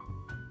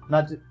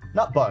 Not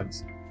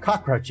bugs,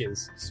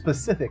 cockroaches,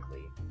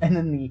 specifically. And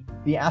then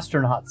the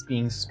astronauts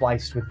being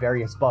spliced with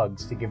various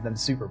bugs to give them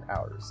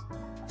superpowers.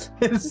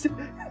 This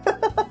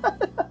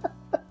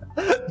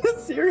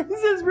series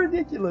is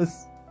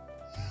ridiculous.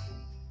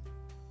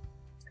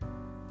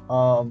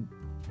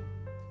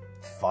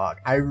 Fuck.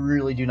 I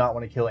really do not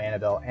want to kill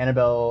Annabelle.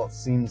 Annabelle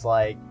seems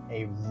like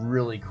a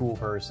really cool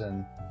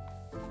person.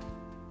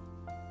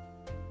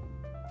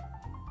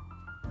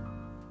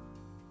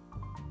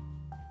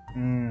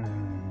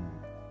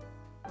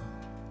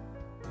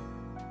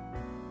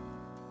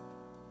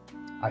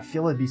 I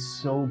feel it'd be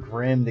so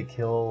grim to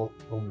kill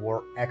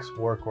the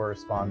ex-war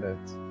correspondent.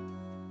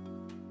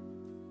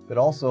 But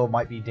also it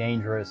might be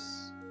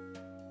dangerous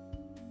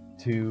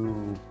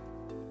to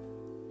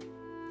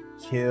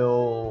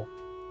kill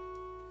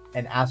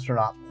an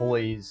astronaut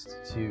poised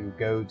to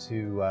go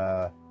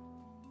to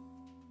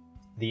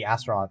the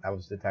astronaut that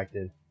was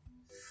detected.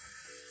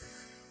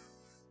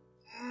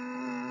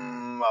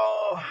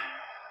 Oh,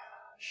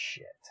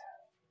 shit.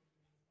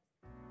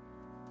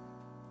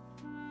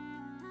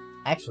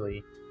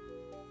 Actually,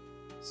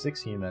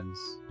 6 humans.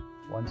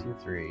 1, 2,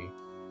 3,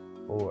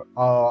 4.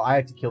 Oh, I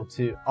have to kill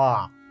 2.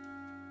 Ah,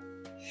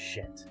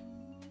 shit.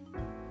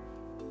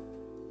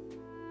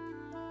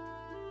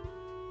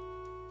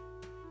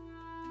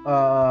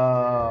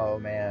 Oh,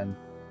 man.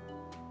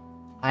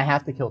 I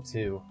have to kill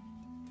 2.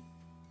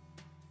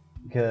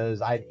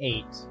 because I had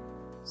 8.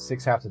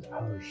 6 have to...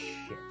 Oh,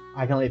 shit.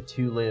 I can only have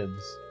 2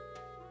 lives.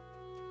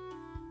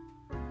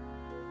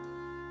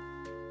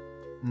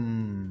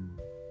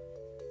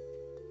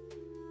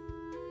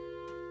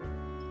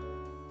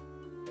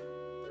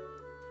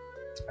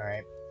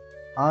 Alright.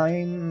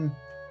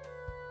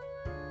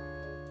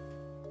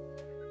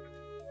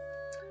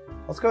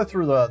 Let's go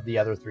through the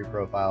other 3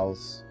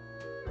 profiles,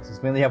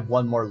 since we only have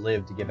 1 more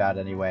live to give out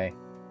anyway.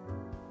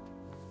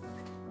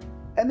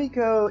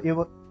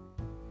 Emiko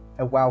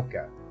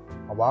Iwaka?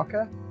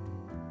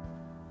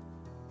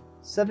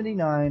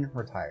 79,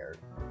 retired.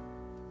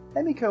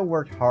 Emiko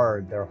worked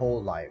hard their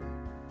whole life.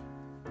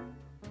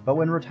 But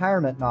when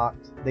retirement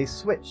knocked, they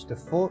switched to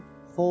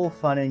full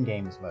fun and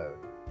games mode.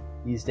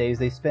 These days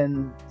they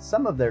spend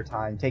some of their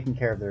time taking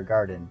care of their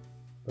garden,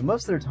 but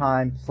most of their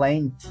time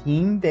playing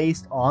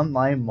team-based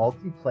online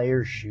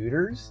multiplayer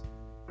shooters?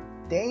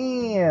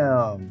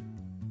 Damn!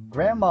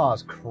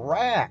 Grandma's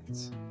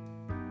cracked!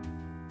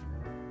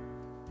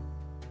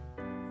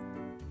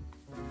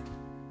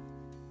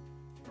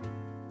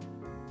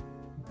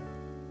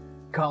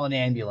 Call an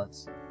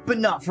ambulance, but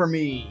not for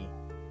me!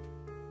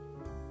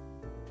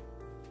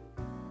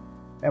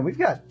 And we've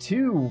got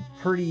 2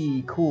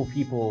 pretty cool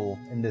people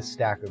in this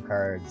stack of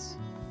cards.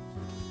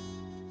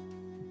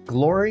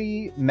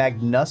 Glory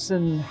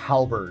Magnusson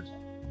Halberd.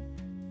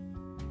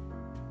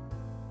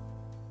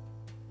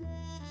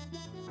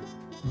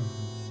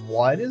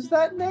 What is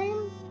that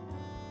name?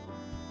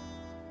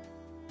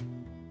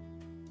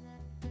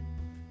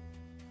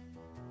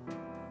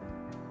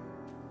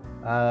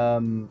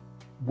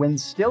 When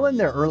still in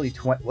their early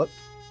 20s,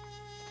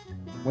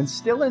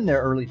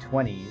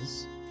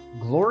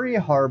 Glory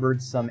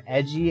harbored some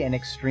edgy and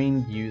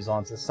extreme views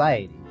on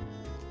society,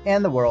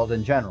 and the world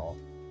in general,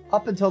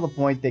 up until the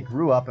point they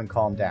grew up and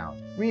calmed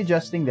down,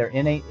 readjusting their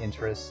innate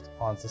interest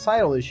on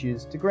societal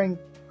issues to bring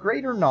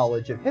greater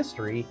knowledge of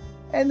history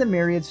and the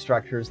myriad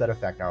structures that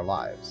affect our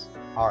lives.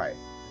 Alright.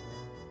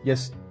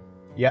 Yes.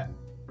 Yeah.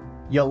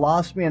 You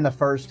lost me in the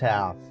first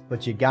half,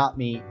 but you got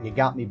me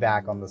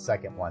back on the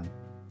second one.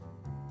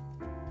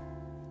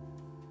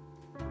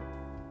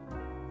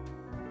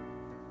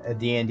 A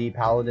D&D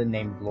paladin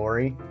named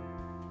Glory.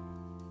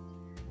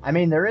 I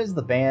mean, there is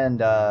the band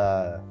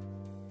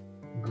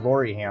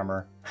Glory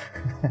Hammer.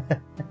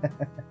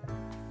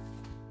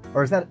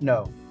 Or is that...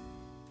 No.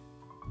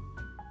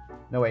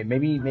 No, wait,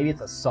 maybe it's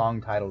a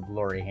song titled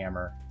Glory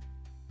Hammer.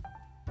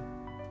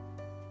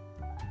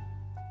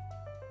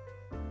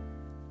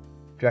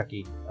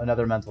 Dreki,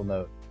 another mental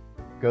note.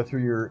 Go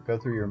through your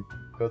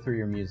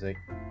music.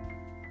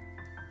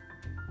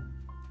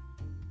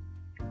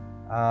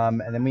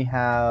 And then we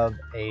have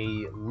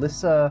a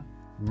Lissa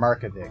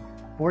Markovic,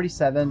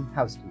 47,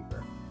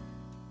 housekeeper.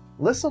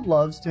 Lissa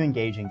loves to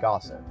engage in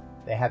gossip.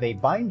 They have a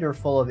binder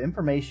full of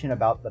information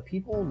about the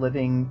people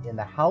living in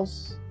the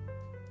house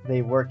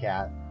they work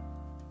at,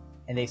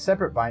 and a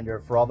separate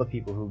binder for all the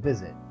people who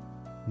visit.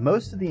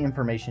 Most of the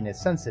information is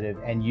sensitive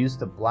and used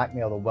to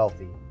blackmail the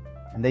wealthy,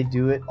 and they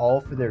do it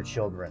all for their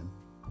children.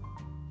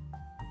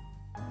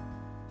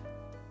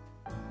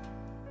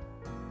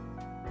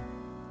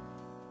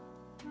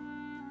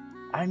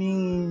 I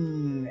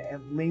mean,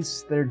 at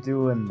least they're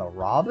doing the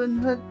Robin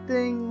Hood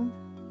thing.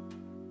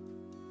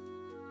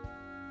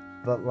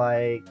 But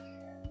like...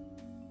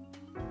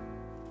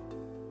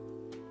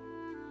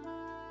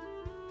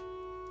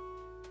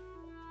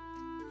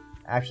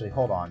 Actually,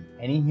 hold on.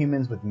 Any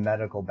humans with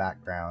medical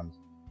background?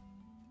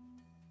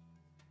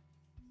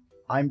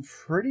 I'm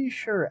pretty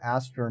sure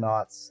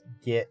astronauts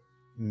get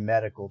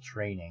medical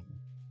training.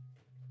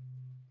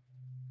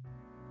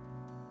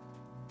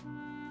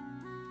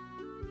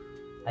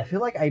 I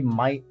feel like I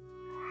might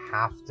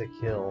have to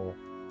kill...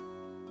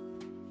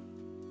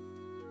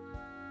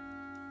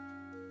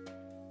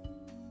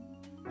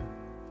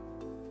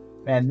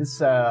 Man, this,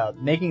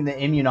 making the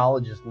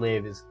immunologist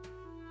live is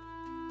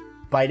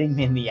biting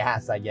me in the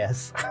ass, I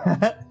guess.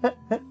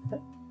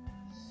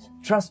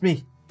 Trust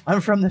me,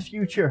 I'm from the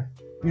future.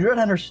 You don't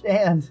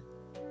understand.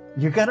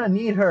 You're gonna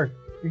need her.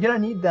 You're gonna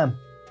need them.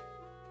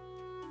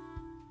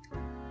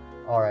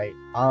 Alright,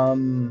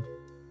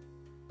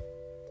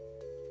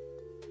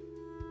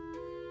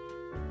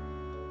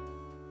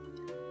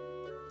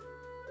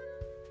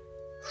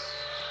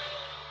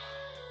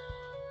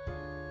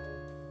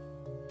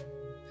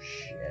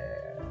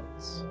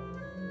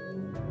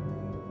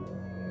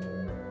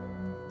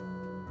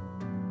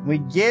 we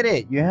get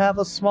it. You have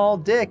a small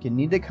dick and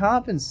need to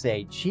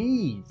compensate.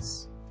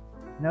 Jeez.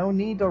 No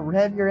need to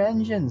rev your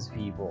engines,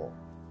 people.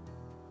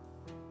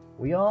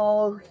 We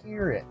all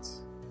hear it.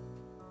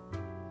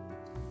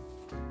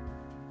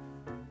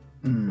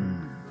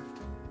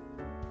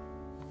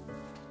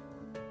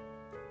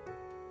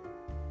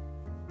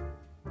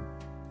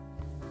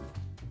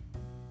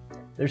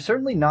 They're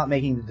certainly not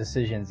making the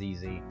decisions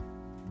easy.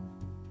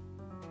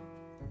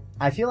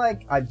 I feel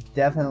like I'm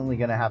definitely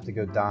gonna have to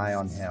go die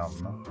on him.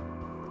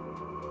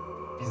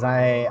 Because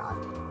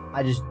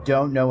I just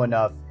don't know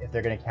enough if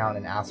they're going to count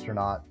an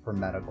astronaut for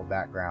medical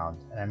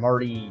background. And I'm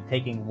already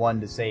taking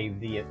one to save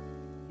the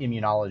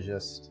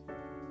immunologist.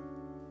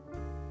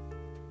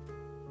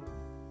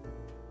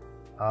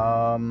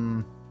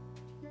 Um...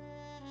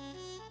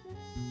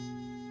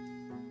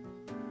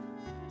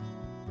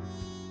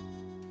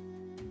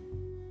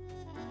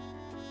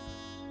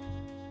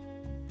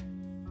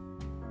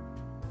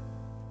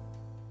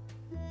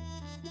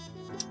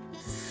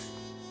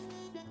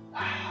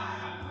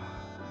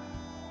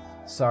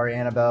 Sorry,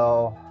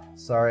 Annabelle.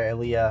 Sorry,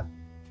 Aaliyah.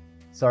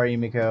 Sorry,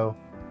 Yumiko.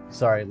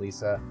 Sorry,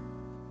 Lisa.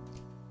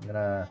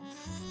 We're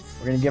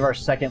gonna give our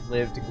second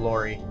live to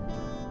glory.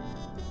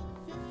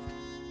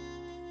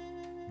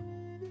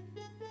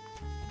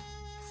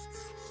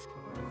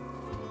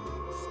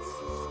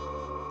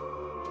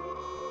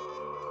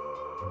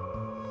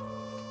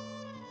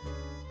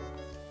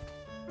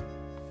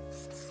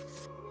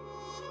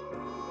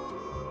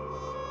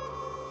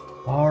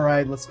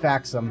 Alright, let's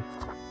fax them.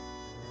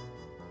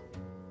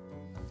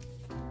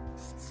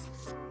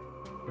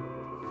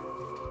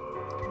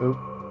 Oop.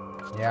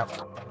 Yep.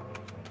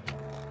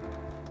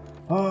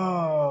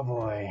 Oh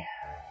boy.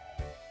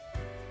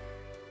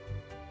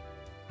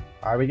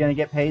 Are we gonna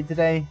get paid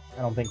today?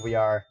 I don't think we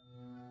are.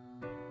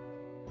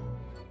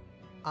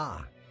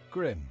 Ah,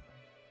 Grim.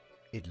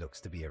 It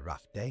looks to be a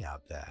rough day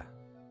out there.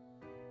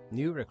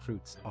 New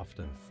recruits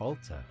often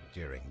falter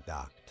during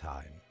dark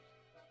time.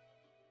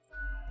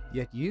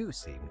 Yet you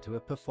seem to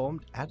have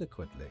performed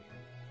adequately.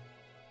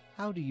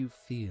 How do you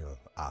feel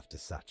after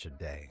such a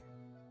day?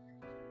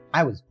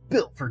 I was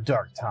built for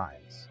dark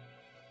times.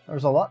 There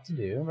was a lot to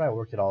do, but I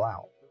worked it all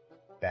out.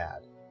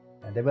 Bad.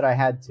 I did what I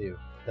had to.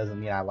 Doesn't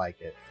mean I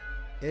like it.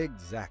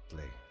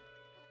 Exactly.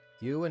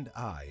 You and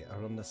I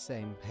are on the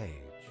same page.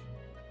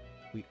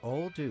 We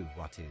all do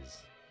what is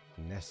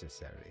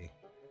necessary,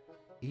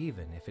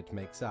 even if it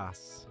makes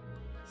us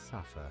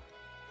suffer.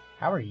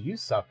 How are you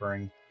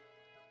suffering?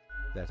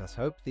 Let us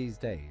hope these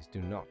days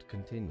do not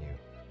continue.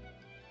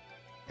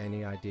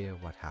 Any idea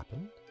what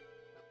happened?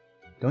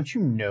 Don't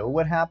you know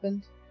what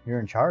happened? You're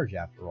in charge,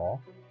 after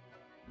all.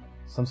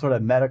 Some sort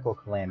of medical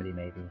calamity,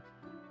 maybe.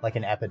 Like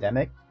an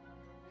epidemic?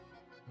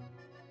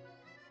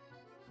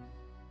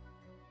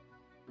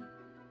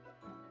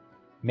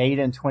 Made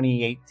in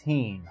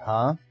 2018,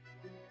 huh?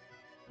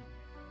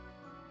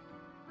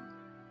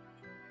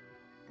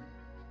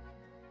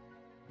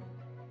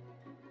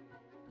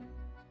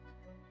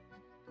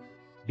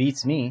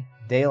 Beats me.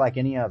 Day like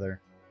any other.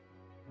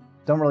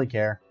 Don't really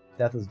care.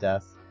 Death is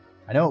death.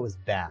 I know it was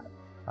bad.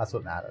 That's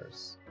what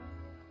matters.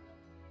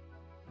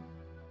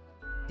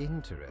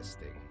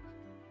 Interesting.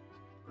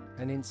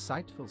 An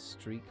insightful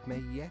streak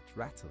may yet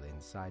rattle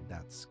inside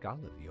that skull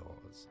of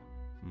yours.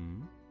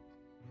 Hmm?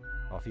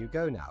 Off you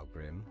go now,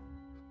 Grim.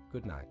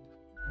 Good night.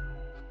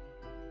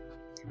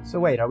 So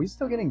wait, are we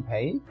still getting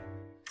paid?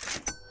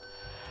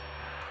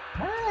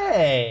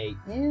 Hey!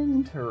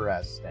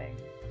 Interesting.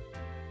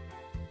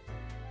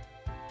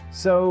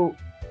 So,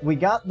 we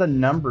got the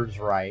numbers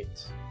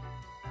right.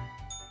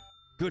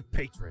 Good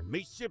patron,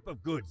 me ship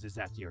of goods is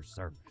at your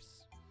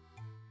service.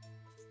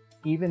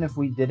 Even if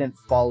we didn't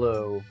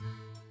follow...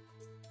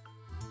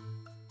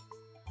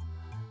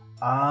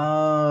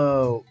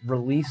 Oh,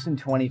 release in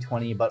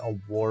 2020, but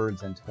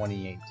awards in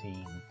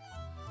 2018.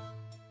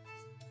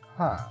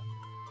 Huh.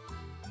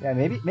 Yeah,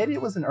 maybe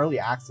it was an early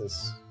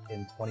access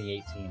in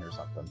 2018 or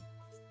something.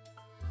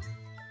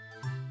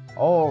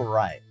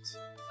 Alright.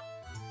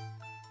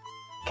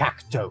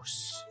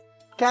 Cactus.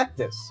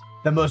 Cactus.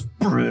 The most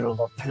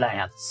brutal of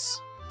plants.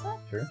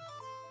 True.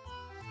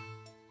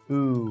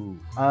 Ooh,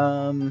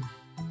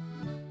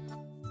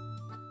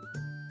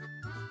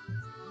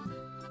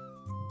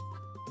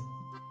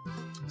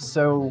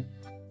 So,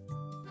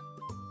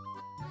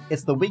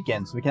 it's the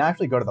weekend, so we can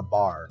actually go to the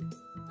bar.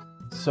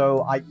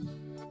 So,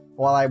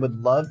 while I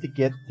would love to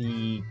get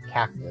the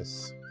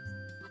cactus,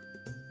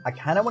 I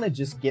kind of want to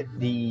just get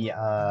the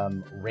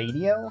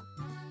radio,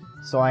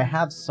 so I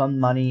have some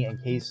money in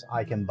case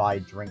I can buy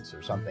drinks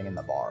or something in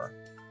the bar.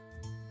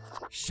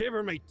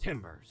 Shiver me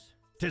timbers,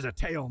 'tis a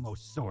tale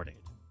most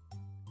sordid.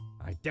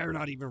 I dare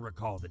not even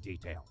recall the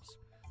details,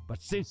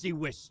 but since you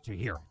wish to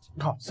hear it,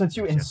 Oh, since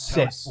you I shall tell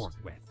it insist.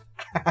 forthwith.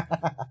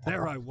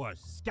 There I was,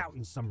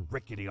 scouting some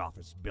rickety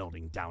office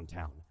building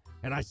downtown,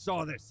 and I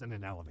saw this in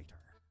an elevator.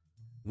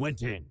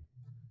 Went in,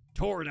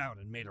 tore it out,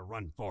 and made a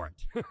run for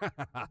it.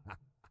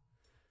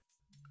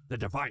 The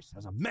device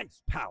has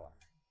immense power.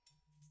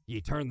 Ye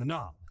turn the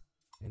knob,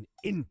 and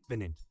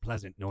infinite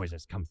pleasant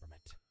noises come from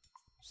it.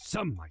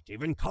 Some might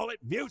even call it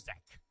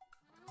music.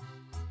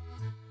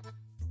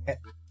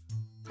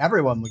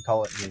 Everyone would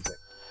call it music.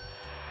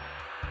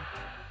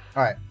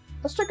 Alright,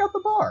 let's check out the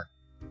bar.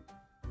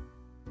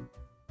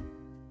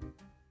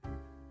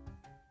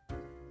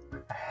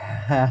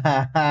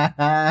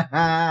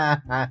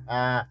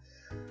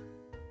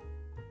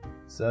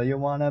 So you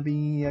wanna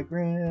be a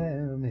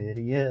grim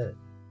idiot?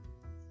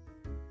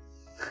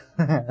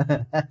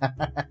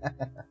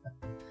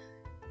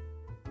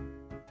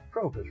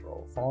 Pro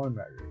Patrol, Fallen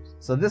Murders.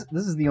 So this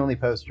is the only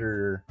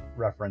poster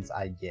reference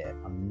I get.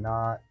 I'm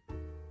not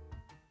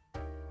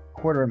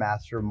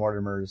Quartermaster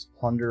Mortimer's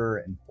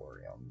Plunderer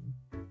Emporium.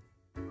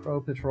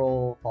 Pro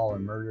Patrol,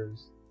 Fallen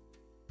Murders.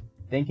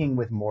 Thinking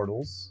with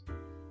Mortals.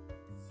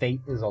 fate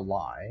is a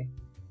lie.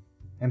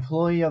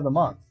 Employee of the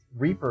month,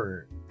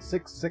 Reaper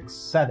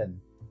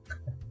 667.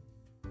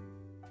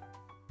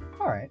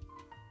 Alright.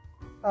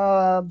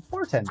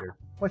 Bartender,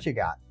 what you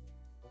got?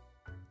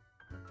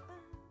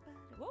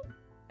 Whoa.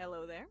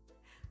 Hello there.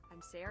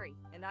 I'm Sari,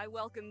 and I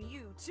welcome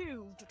you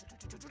to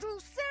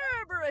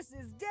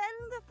Cerberus's Den,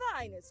 the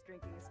finest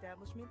drinking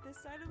establishment this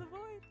side of the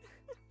void.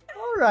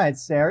 Alright,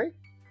 Sari.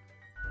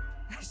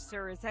 I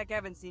sure as heck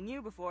haven't seen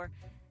you before.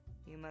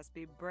 You must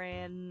be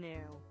brand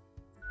new.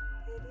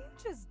 And you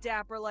just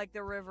dapper like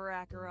the river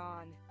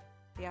Acheron.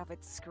 The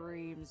outfit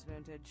screams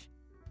vintage.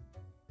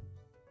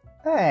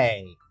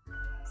 Hey.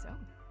 So,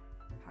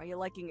 how are you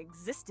liking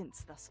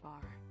existence thus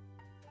far?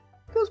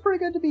 Feels pretty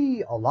good to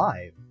be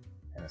alive,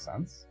 in a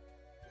sense.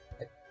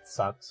 It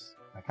sucks.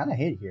 I kinda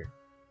hate it here.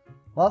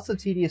 Lots of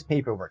tedious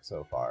paperwork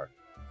so far.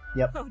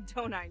 Yep. Oh,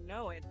 don't I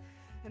know it.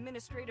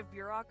 Administrative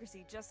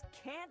bureaucracy just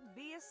can't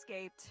be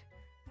escaped.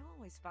 They'll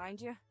always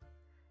find you.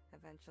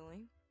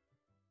 Eventually.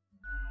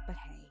 But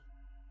hey,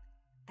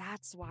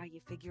 that's why you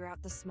figure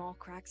out the small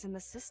cracks in the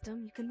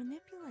system you can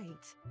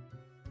manipulate.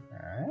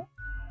 Alright.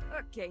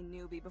 Okay,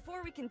 newbie,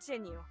 before we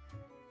continue,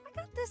 I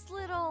got this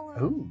little...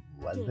 Ooh,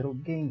 a little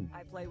game.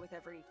 I play with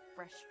every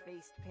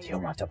fresh-faced patron. Do you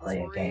want to play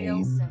a It's game,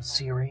 real simple.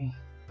 Siri?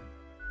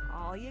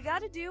 All you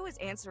gotta do is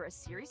answer a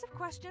series of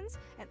questions,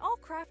 and I'll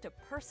craft a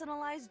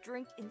personalized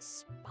drink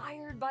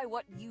inspired by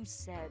what you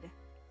said.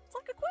 It's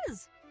like a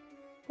quiz.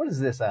 What is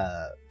this,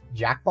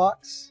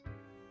 Jackbox?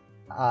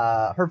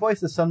 Her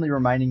voice is suddenly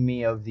reminding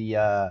me of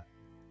the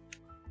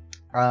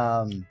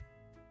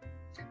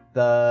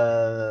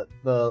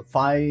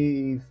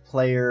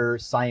 5-player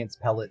Science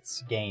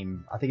Pellets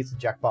game. I think it's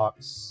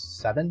Jackbox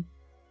 7?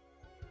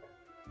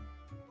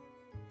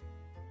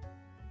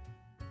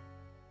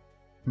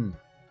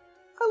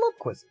 I love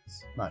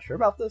quizzes. Not sure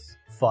about this.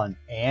 Fun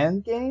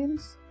and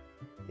games?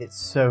 It's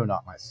so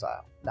not my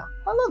style. Nah,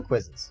 I love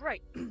quizzes.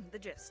 Right, the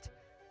gist.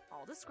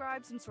 I'll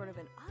describe some sort of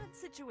an odd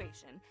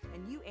situation,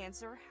 and you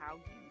answer how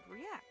you'd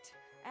react.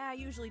 I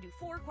usually do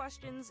 4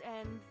 questions,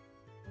 and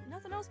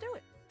nothing else to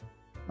it.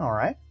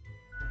 Alright.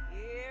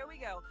 Here we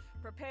go.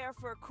 Prepare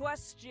for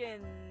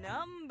question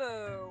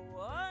number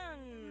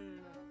 1.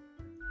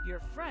 Your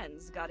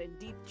friends got in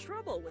deep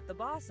trouble with the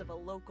boss of a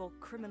local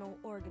criminal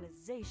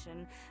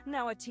organization.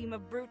 Now a team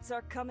of brutes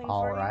are coming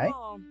for you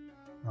all.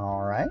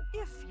 Alright.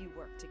 If you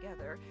work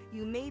together,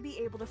 you may be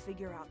able to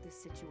figure out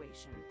this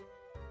situation.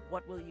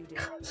 What will you do?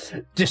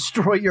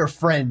 Destroy your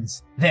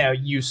friends. They're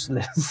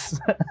useless.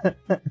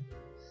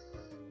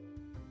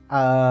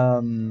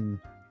 Yeah,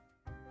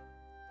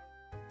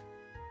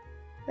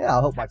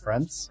 I'll help my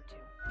friends.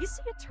 You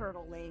see a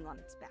turtle laying on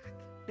its back,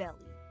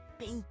 belly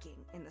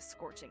baking in the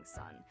scorching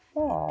sun.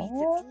 Aww. It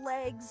beats its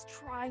legs,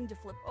 trying to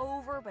flip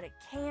over, but it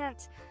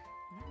can't.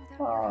 Not without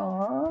your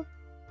help. Aww.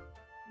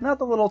 Not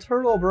the little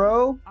turtle,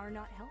 bro. Are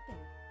not helping.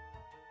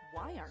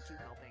 Why aren't you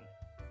helping?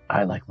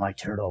 I like my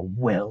turtle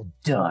well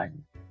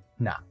done.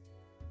 Nah.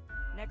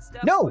 Next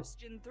up, No!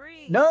 question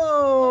 3.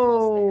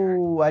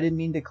 No! I didn't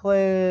mean to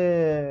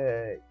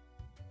click.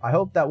 I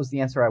hope that was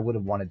the answer I would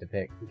have wanted to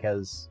pick,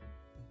 because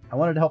I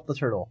wanted to help the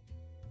turtle.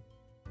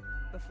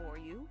 Before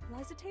you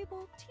lies a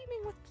table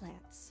teeming with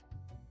plants.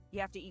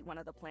 You have to eat one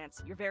of the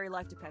plants. Your very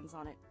life depends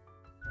on it.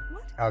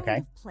 What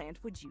kind of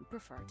plant would you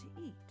prefer to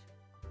eat?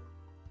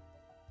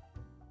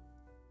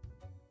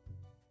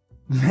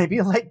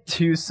 Maybe like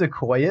 2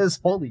 sequoias?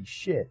 Holy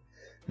shit.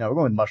 No, we're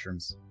going with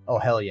mushrooms. Oh,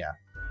 hell yeah.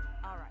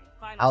 All right,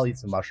 final I'll eat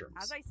search. some mushrooms.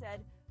 As I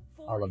said,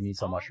 4 I love me is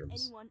some all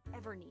mushrooms. anyone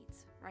ever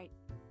needs, right?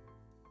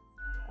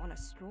 On a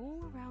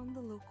stroll around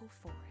the local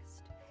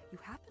forest, you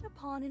happen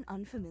upon an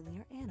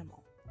unfamiliar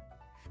animal.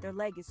 Their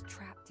leg is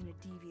trapped in a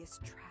devious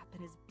trap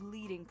and is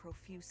bleeding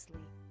profusely.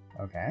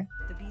 Okay.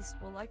 The beast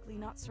will likely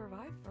not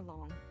survive for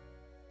long.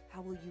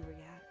 How will you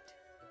react?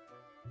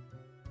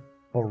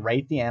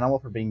 Berate the animal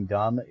for being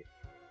dumb.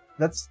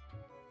 That's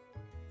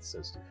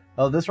so stupid.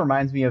 Oh, this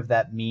reminds me of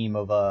that meme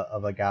of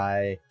a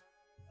guy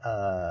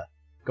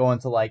going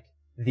to like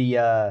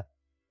the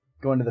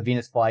going to the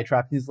Venus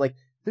flytrap. He's like,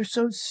 they're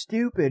so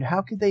stupid.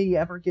 How could they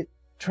ever get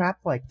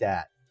trapped like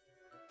that?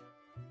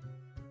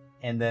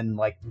 And then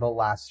like the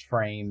last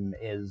frame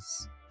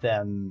is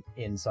them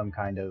in some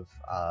kind of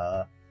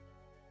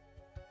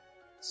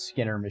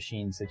Skinner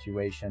machine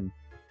situation.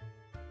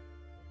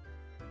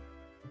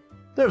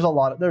 There's a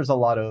lot of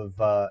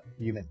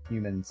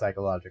human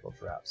psychological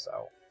traps,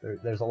 so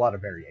there's a lot of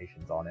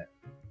variations on it.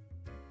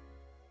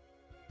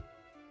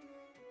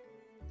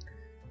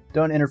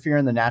 Don't interfere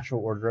in the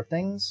natural order of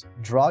things.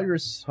 Draw your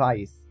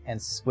scythe and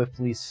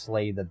swiftly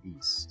slay the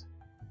beast.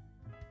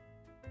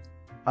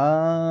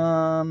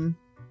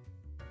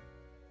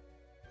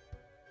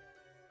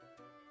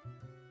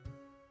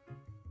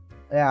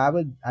 Yeah,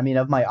 I mean,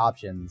 of my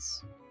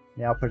options.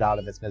 Yeah, I'll put it out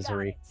of its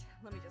misery. Got it.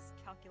 Let me just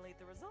calculate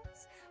the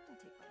results.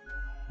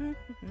 We'll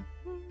take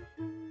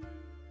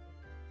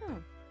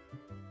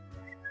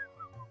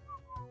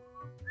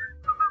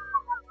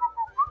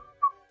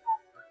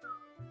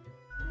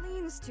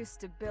Leans to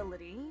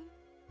stability,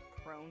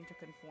 prone to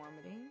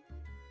conformity,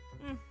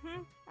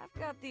 I've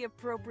got the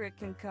appropriate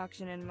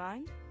concoction in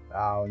mind.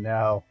 Oh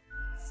no.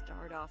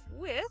 Start off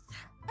with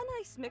a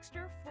nice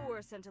mixture: 4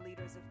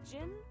 centiliters of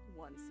gin,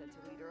 1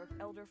 centiliter of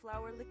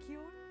elderflower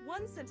liqueur,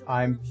 1 centiliter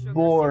I'm of sugar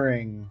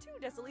boring.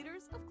 syrup, 2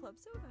 deciliters of club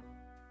soda.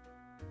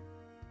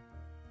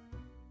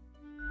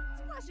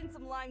 Splash in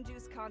some lime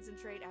juice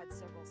concentrate, add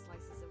several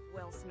slices of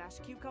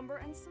well-smashed cucumber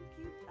and some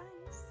cubed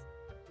ice.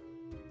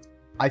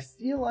 I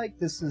feel like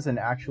this is an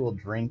actual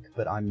drink,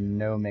 but I'm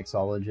no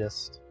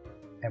mixologist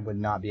and would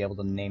not be able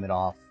to name it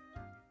off.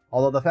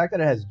 Although the fact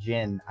that it has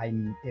gin,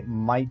 it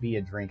might be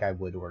a drink I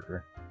would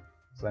order.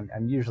 So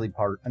I'm usually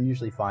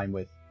fine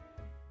with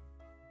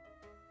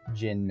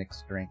gin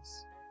mixed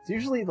drinks. It's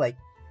usually like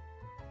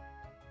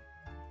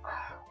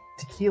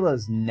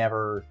tequila's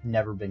never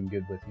been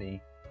good with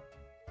me.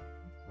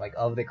 Like,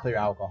 of the clear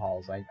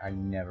alcohols, I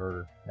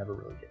never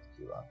really get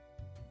tequila.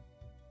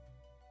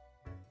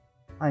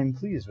 I'm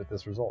pleased with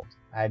this result.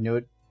 I have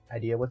no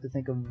idea what to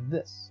think of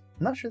this.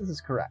 I'm not sure this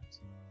is correct.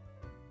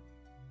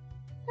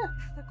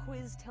 The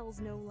quiz tells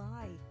no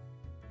lie.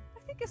 I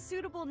think a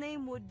suitable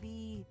name would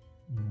be...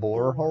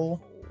 Borehole?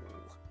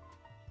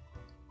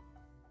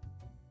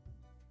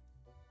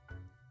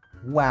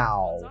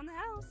 Wow. Phone's on the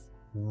house.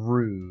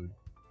 Rude.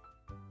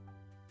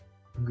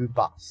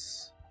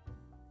 Goobas.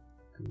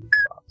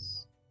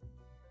 Goobas.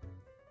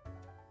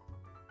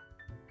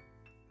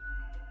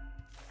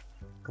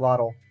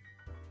 Glottal.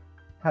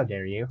 How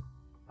dare you?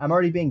 I'm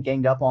already being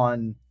ganged up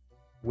on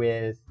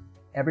with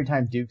every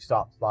time Duke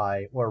stops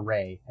by, or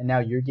Ray, and now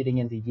you're getting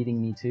into eating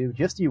me too?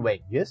 Just you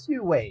wait. Just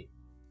you wait.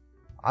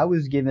 I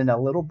was given a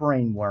little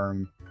brain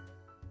worm.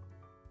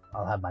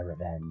 I'll have my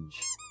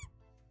revenge.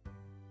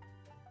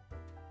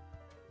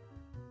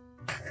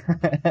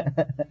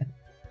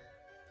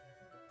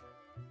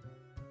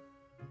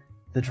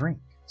 The drink.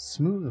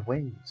 Smooth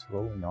waves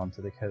rolling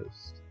onto the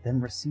coast,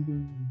 then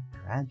receding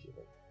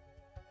gradually.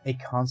 A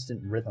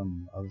constant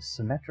rhythm of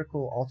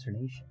symmetrical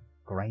alternation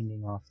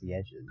grinding off the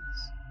edges.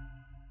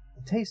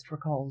 The taste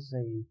recalls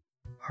a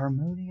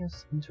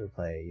harmonious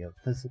interplay of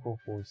physical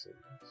forces,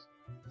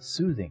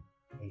 soothing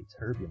a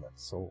turbulent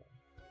soul,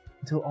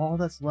 until all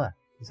that's left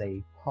is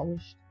a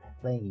polished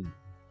plane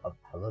of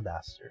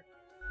alabaster.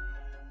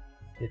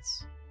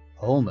 It's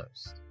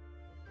almost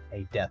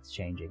a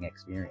death-changing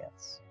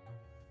experience.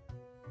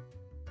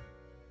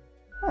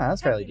 Ah,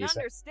 that's fairly An decent.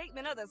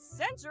 understatement of the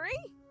century.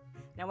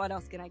 Now what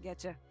else can I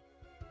get you?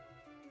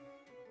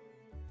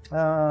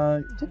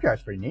 Tip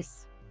jar's pretty neat.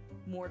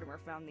 Mortimer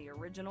found the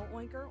original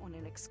oinker on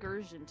an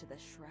excursion to the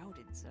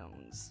Shrouded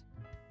Zones.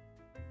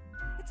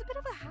 It's a bit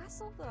of a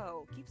hassle,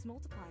 though. Keeps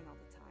multiplying all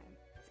the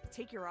time.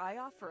 Take your eye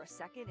off for a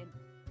second and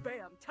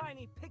bam,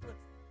 tiny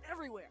piglets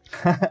everywhere.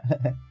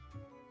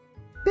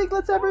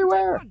 Piglets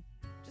everywhere!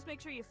 Just make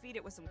sure you feed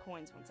it with some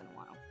coins once in a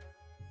while.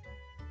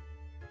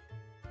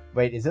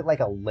 Wait, is it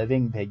like a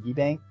living piggy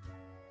bank?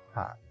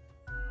 Huh.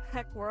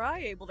 Heck, were I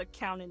able to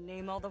count and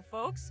name all the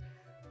folks?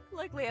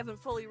 Likely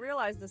haven't fully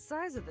realized the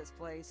size of this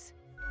place.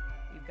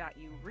 You've got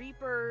you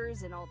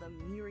Reapers and all the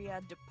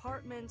myriad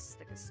departments,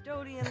 the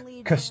Custodian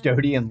Legion,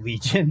 Custodian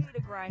Legion?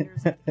 the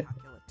grinders of the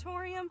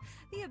Calculatorium,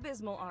 the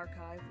Abysmal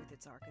Archive with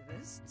its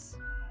archivists,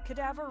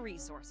 Cadaver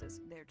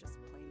Resources. They're just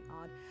plain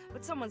odd,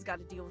 but someone's got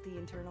to deal with the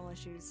internal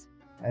issues.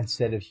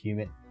 Instead of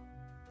human.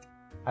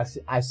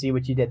 I see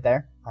what you did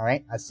there.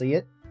 Alright, I see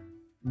it.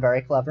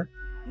 Very clever.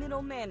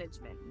 Middle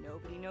management.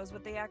 Nobody knows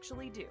what they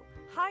actually do.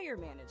 Higher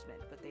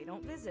management, but they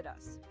don't visit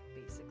us.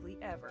 Basically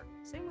ever.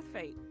 Same with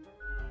Fate.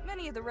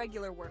 Many of the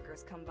regular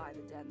workers come by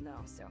the den,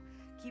 though, so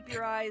keep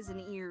your eyes and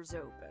ears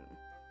open.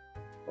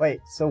 Wait,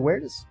 so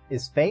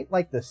is Fate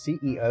like the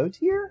CEO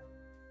tier?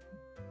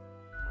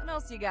 What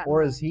else you got?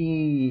 Or is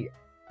he...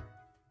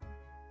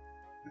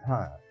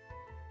 Huh.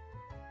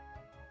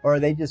 Or are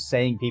they just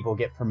saying people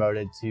get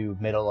promoted to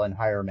middle and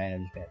higher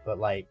management, but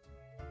like...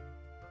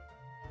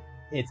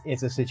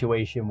 It's a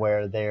situation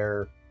where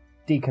they're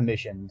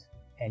decommissioned,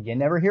 and you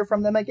never hear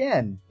from them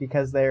again,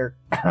 because they're...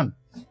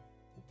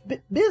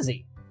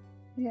 busy.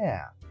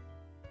 Yeah.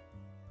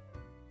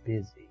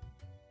 Busy.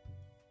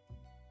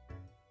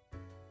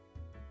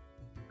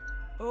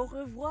 Au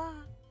revoir,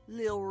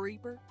 Lil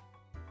Reaper.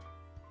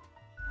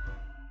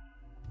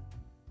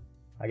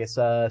 I guess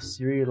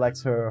Siri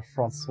likes her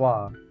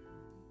Francois,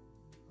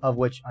 of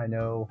which I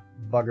know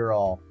bugger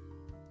all.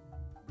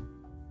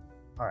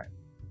 Alright.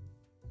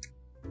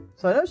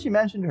 So I know she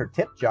mentioned her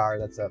tip jar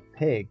that's a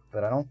pig,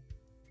 but I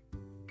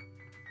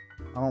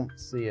don't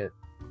see it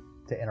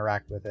to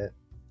interact with it.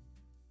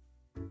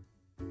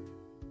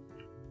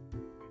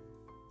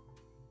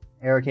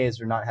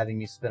 Arrows are not having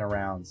me spin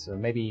around, so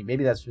maybe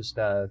that's just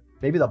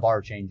maybe the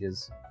bar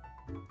changes.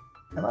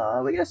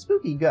 And we got a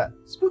spooky Gus.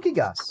 Spooky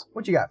Gus.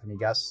 What you got for me,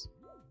 Gus?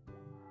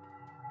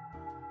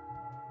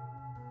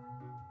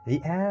 The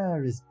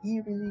air is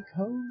eerily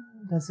cold,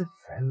 as if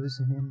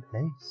frozen in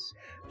place,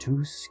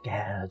 too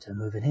scared to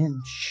move an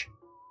inch.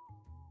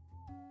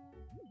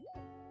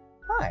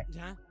 Hi.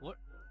 Yeah? What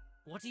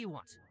do you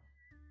want?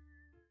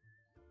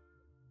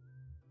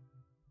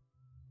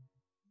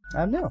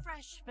 I'm new.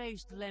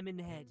 Fresh-faced lemon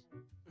head.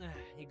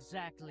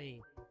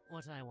 Exactly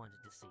what I wanted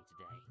to see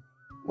today.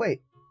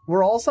 Wait,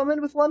 we're all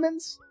summoned with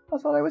lemons? I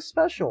thought I was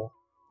special.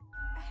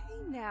 Hey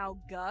now,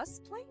 Gus,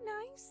 play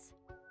nice.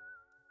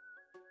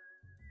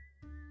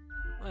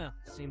 Well,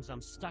 seems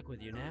I'm stuck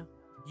with you now.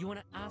 You want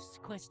to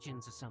ask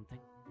questions or something?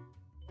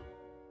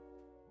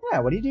 Yeah,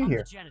 what do you do I'm here?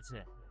 the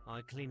janitor. I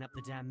clean up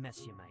the damn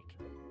mess you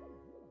make.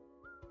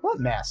 What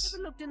mess?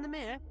 Ever looked in the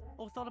mirror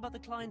or thought about the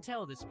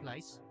clientele of this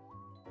place?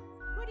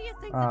 Where do you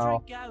think Oh. the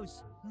drink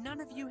goes?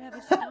 None of you have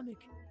a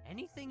stomach.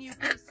 Anything you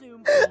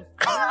consume goes through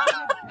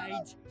the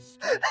page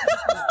straight to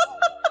the floor.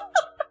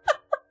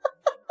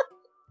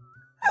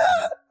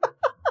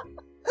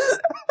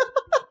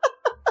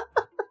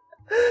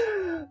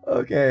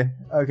 Okay,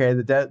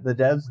 the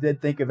devs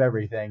did think of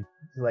everything.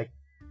 Like,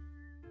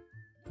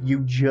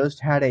 you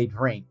just had a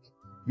drink.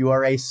 You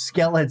are a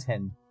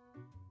skeleton.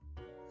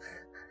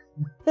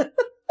 Why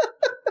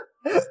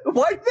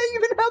do they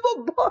even have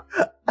a bar?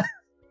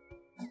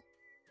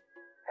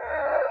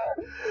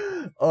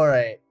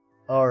 Alright.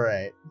 Oh,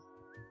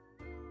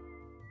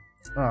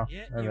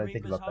 Yeah, I didn't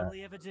think Eureka's about that.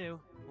 hardly ever do.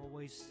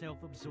 Always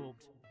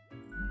self-absorbed.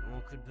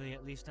 Or could be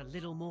at least a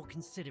little more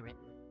considerate.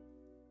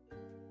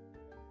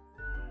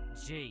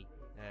 Gee,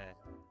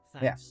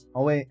 thanks.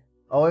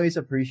 Always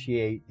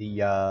appreciate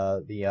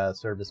the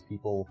service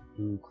people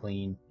who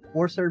clean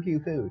or serve you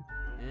food.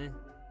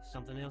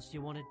 Something else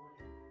you wanted?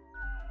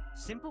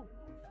 Simple.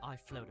 I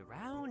float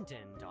around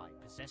and I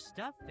possess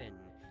stuff and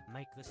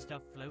make the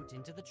stuff float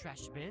into the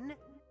trash bin.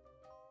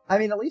 I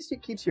mean, at least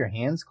it keeps your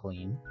hands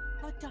clean.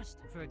 Like dust,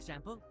 for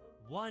example.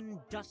 One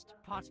dust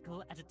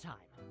particle at a time.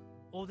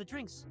 Or the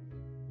drinks.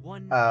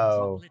 One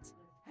droplet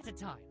at a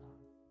time.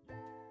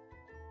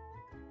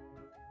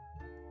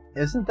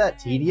 Isn't that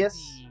tedious?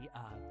 Maybe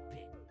a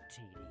bit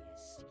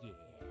tedious, yeah.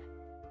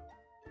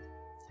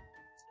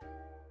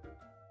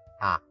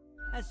 Ah.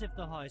 As if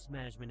the highest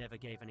management ever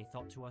gave any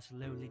thought to us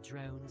lowly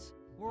drones.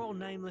 We're all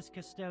nameless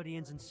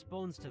custodians and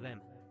spawns to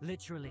them,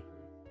 literally.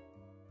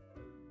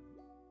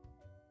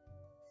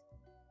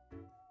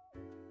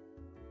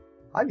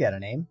 I've got a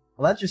name.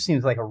 Well, that just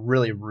seems like a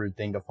really rude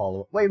thing to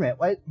follow. Wait a minute,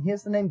 what? He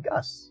has the name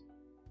Gus.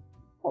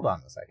 Hold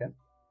on a second.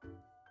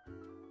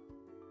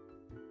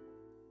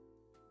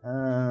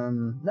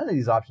 None of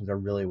these options are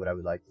really what I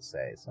would like to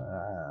say, so,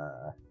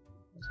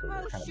 let's go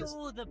with kind of this.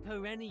 Sure, the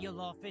perennial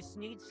office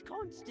needs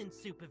constant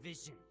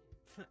supervision.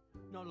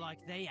 Not like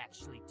they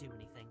actually do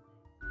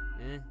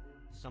anything.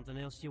 Something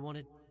else you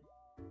wanted?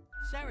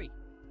 Sari,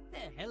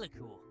 they're hella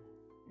cool.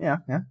 Yeah,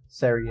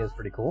 Sari is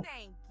pretty cool.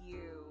 Thank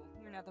you.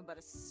 You're nothing but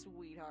a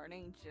sweetheart,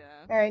 ain't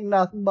ya? Ain't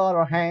nothing but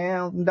a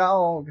hound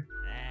dog.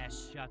 Ah,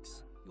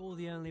 shucks. You're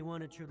the only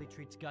one who truly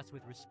treats Gus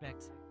with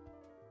respect.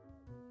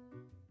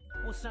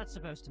 What's that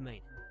supposed to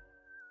mean?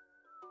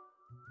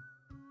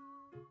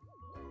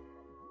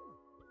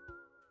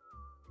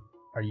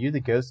 Are you the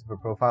ghost of a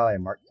profile I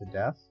marked to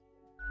death?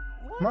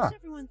 Why does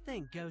everyone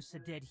think ghosts are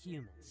dead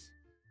humans?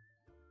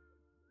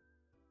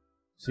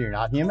 So you're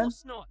not human? Of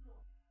course not.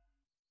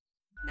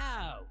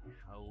 No,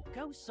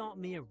 ghosts aren't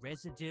mere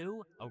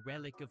residue, a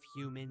relic of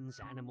humans,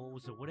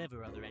 animals, or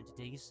whatever other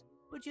entities.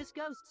 We're just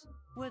ghosts.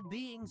 We're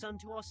beings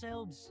unto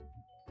ourselves.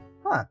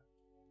 Huh.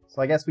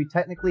 So I guess we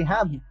technically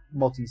have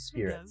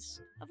multi-spirits.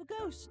 Of a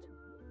ghost.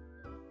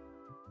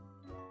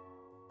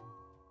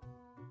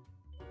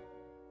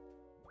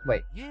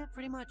 Wait, Yeah,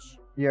 pretty much.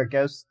 you're a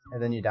ghost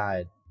and then you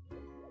died.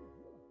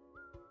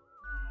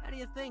 How do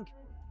you think?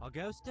 I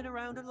ghosted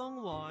around a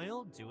long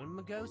while, doing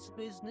my ghost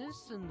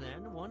business, and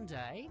then one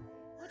day,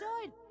 I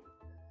died.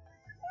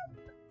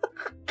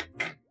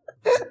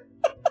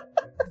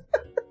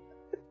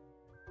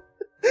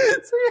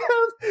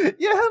 So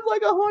you have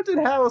like a haunted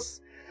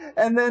house,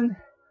 and then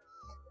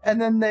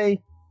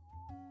they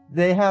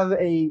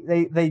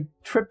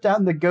trip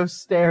down the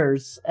ghost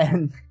stairs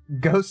and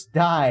ghosts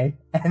die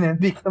and then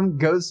become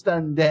ghost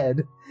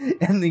undead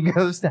in the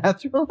ghost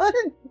afterlife.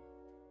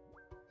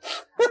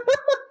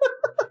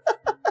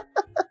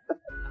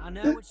 I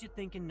know what you're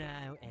thinking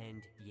now,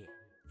 and yeah,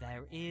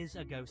 there is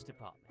a ghost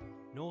apartment,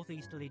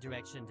 northeasterly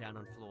direction down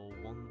on floor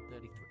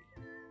 133.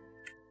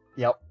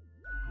 Yep.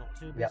 Not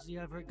too busy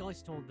over at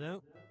Geisthorn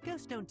though.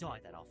 Ghosts don't die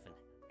that often.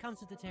 Comes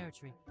with the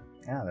territory.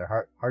 Yeah,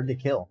 they're hard to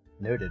kill.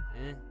 Noted.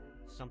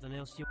 Something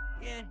else you...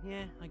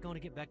 Yeah, I gotta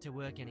get back to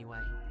work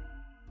anyway.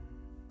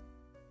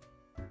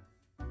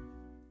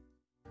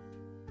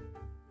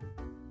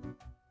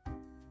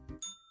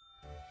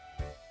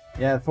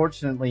 Yeah,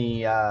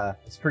 unfortunately,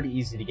 it's pretty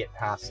easy to get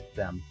past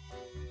them.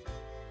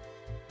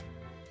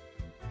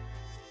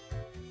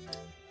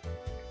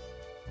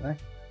 Okay.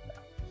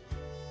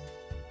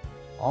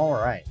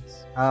 Alright.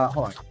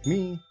 Hold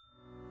on.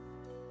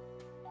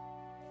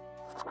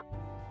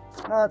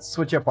 Let's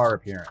switch up our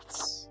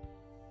appearance.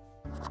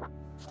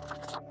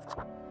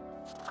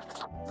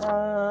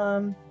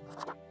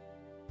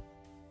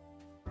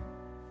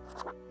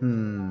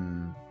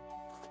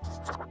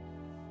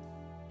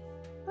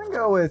 I'll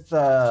go with,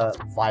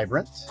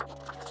 Vibrant.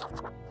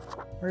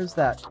 Where's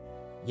that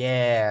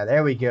Yeah,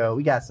 there we go.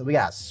 We got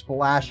a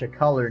splash of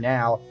color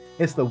now.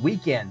 It's the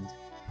weekend.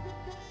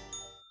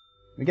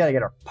 We gotta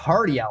get our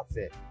party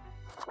outfit.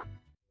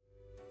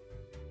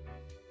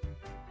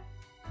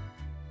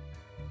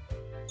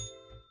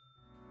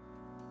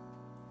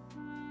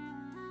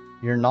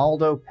 Your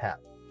Naldo Pep.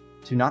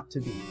 To not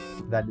to be.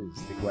 That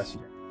is the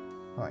question.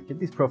 Alright, get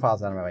these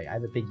profiles out of my way. I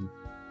have a piggy.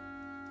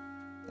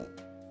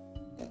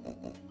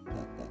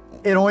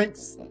 It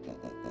oinks!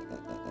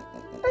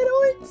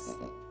 It oinks!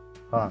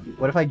 Hold on.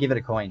 What if I give it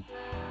a coin?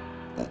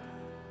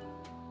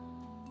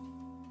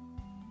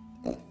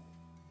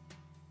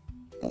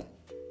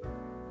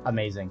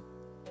 Amazing.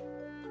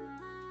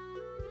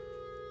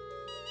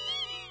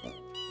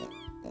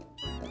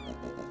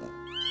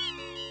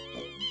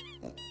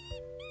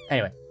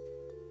 Anyway.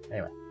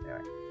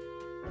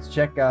 Let's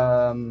check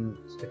our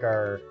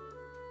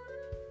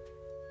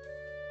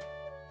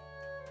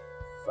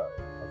foe.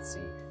 Let's see.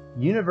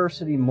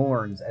 University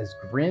mourns as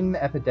grim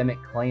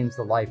epidemic claims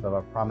the life of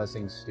a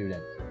promising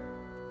student.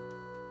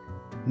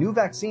 New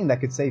vaccine that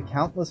could save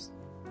countless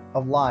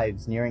of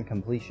lives nearing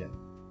completion.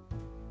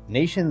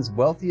 Nation's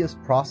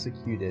wealthiest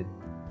prosecuted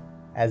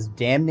as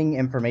damning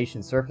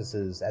information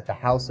surfaces at the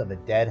house of a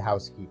dead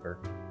housekeeper.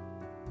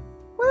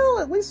 Well,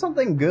 at least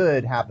something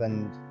good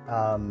happened,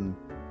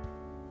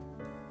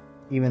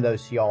 even though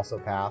she also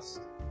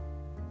passed.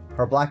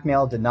 Her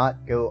blackmail did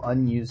not go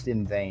unused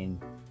in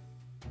vain.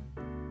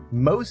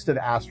 Most of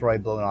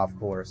asteroid blown off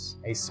course.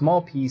 A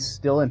small piece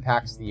still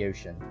impacts the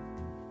ocean.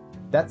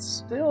 That's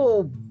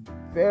still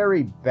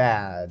very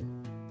bad.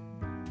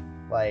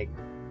 Like,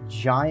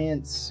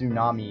 giant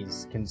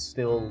tsunamis can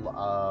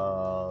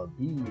still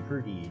be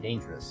pretty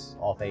dangerous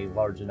off a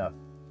large enough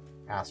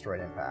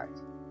asteroid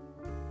impact.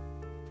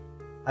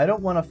 I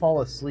don't want to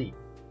fall asleep.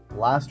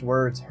 Last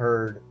words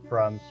heard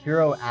from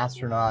hero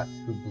astronaut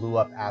who blew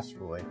up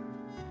asteroid.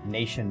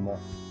 Nation more.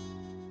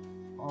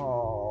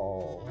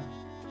 Oh.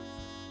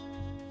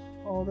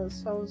 Oh,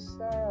 that's so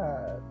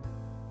sad.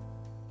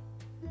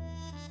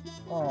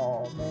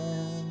 Oh,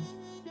 man.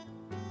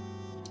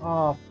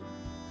 Oh,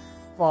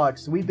 fuck.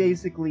 So we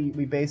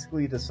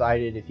basically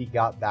decided if he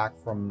got back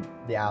from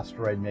the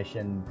asteroid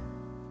mission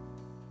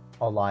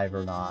alive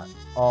or not.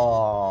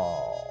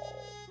 Oh,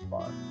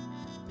 fuck.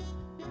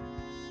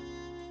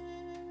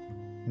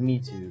 Me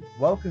too.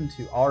 Welcome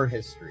to Our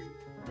History,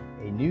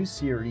 a new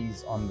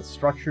series on the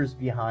structures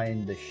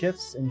behind the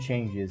shifts and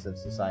changes of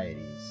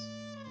societies.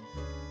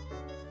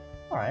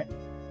 Alright.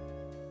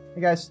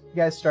 You guys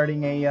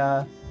starting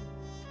a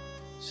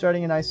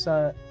nice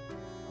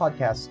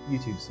podcast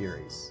YouTube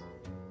series.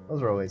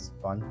 Those are always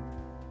fun.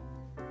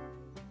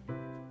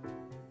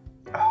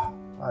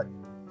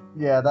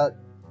 Yeah, that...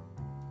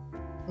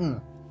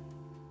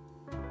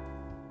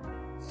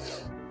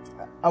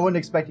 I wasn't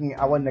expecting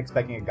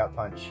a gut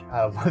punch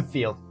out of left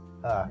field.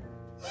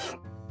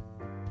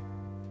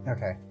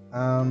 Okay.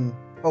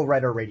 Oh,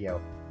 right, our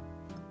radio.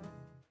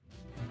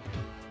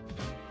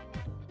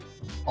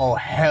 Oh,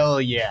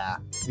 hell yeah!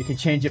 We can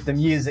change up the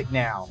music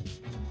now.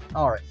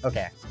 Alright,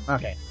 okay.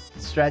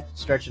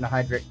 Stretch and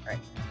hydrate. Alright.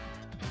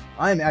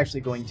 I'm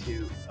actually going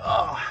to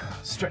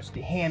stretch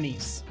the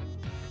hammies.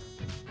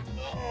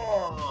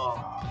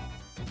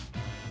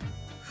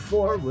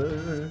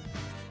 Forward.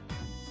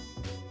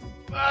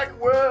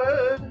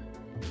 Backward.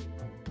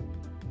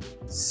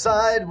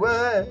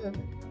 Sideward.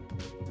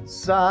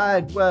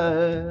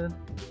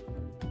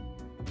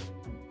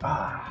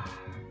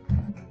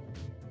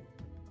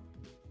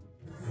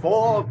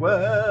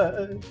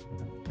 Forward.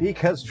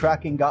 Because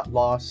tracking got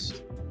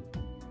lost.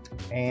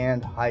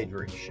 And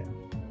hydration.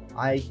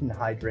 I can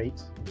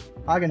hydrate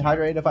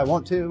if I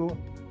want to.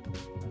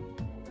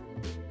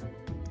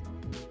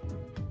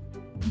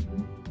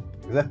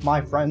 Because if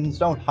my friends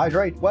don't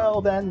hydrate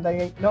well, then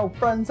they ain't no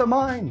friends of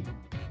mine.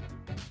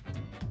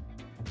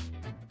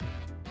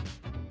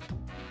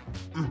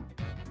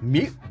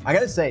 I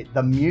gotta say,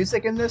 the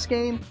music in this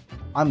game,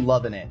 I'm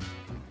loving it.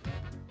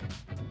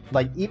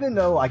 Like, even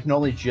though I can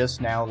only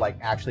just now, like,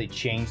 actually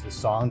change the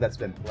song that's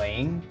been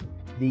playing,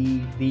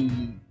 the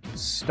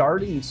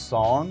starting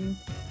song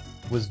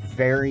was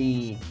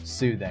very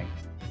soothing.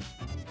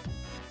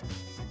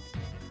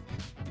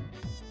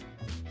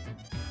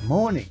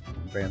 Morning,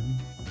 Brim.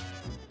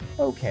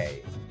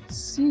 Okay,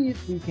 see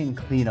if we can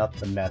clean up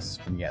the mess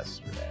from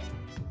yesterday.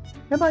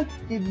 It might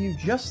give you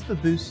just the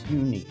boost you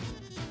need.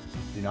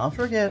 Do not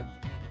forget,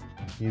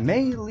 you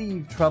may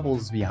leave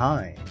troubles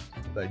behind,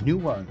 but new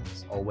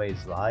ones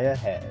always lie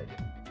ahead.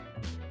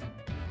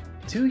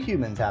 2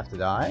 humans have to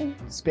die.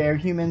 Spare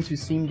humans who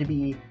seem to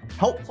be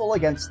helpful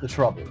against the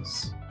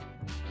troubles.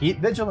 Keep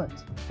vigilant.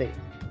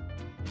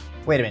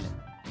 Wait a minute.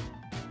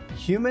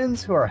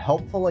 Humans who are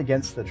helpful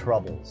against the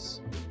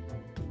troubles.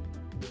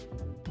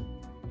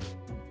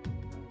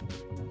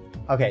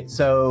 Okay,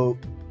 so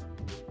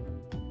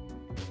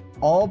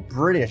all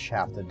British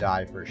have to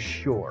die for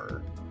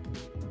sure.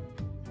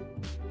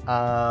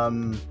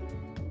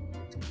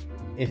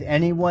 If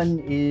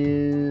anyone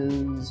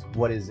is...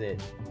 what is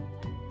it?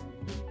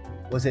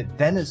 Was it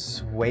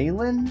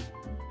Venezuelan?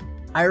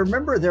 I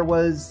remember there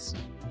was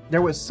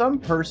there was some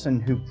person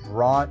who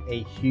brought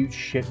a huge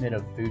shipment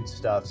of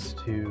foodstuffs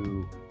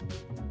to...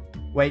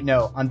 Wait,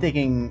 no, I'm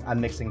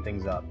mixing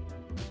things up.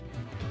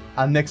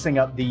 I'm mixing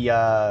up the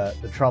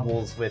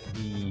troubles with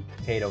the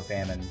potato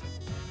famine.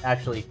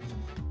 Actually,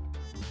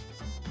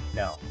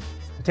 no.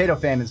 Potato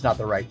famine's not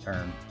the right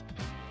term.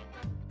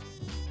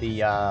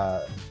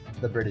 The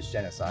British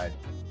genocide.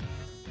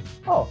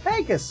 Oh,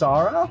 hey,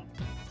 Kasara!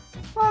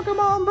 Welcome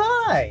on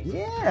by!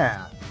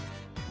 Yeah!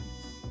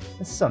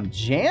 That's some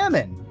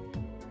jammin'!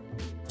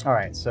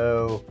 Alright,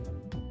 so...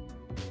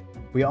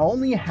 we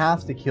only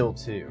have to kill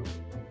 2.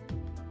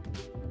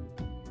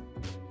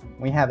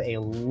 We have a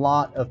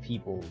lot of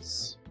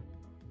peoples.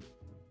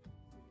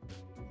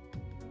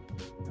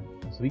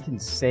 So we can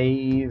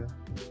save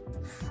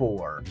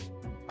 4.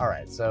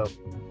 Alright, so...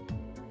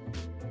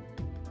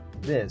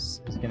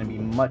 this is going to be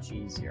much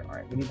easier.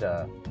 Alright, we need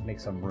to make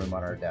some room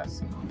on our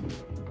desk.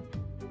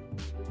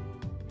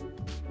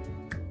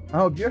 I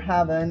hope you're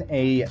having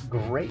a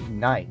great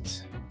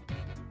night.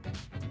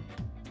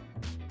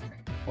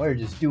 We're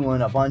just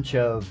doing a bunch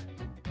of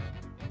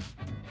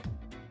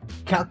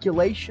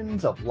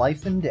calculations of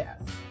life and death.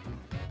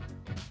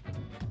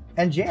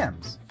 And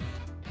jams.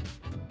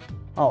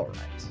 Alright.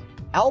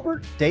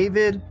 Albert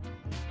David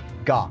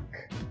Gok.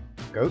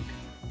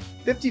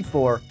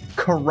 54.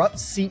 Corrupt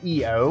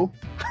CEO?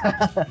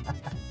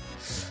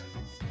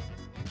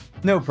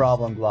 No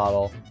problem,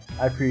 Glottal.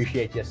 I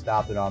appreciate you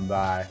stopping on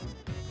by.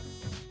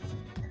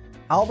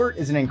 Albert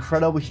is an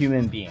incredible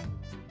human being.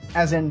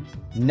 As in,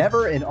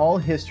 never in all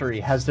history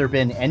has there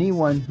been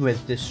anyone who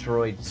has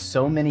destroyed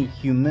so many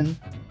human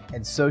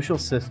and social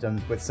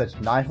systems with such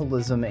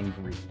nihilism and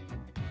greed.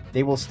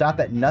 They will stop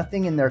at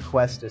nothing in their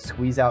quest to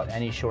squeeze out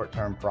any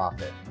short-term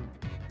profit.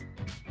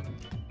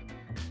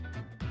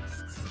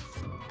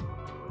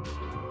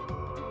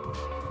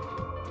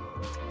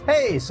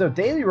 Hey, so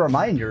daily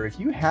reminder, if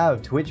you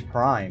have Twitch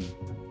Prime,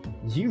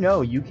 you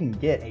know you can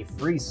get a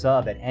free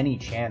sub at any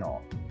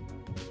channel.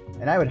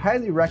 And I would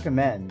highly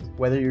recommend,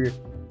 whether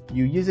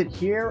you use it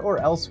here or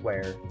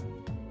elsewhere,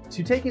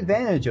 to take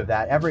advantage of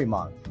that every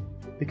month.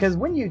 Because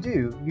when you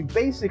do, you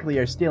basically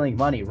are stealing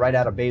money right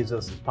out of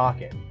Bezos'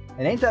 pocket.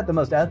 And ain't that the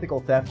most ethical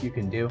theft you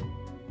can do?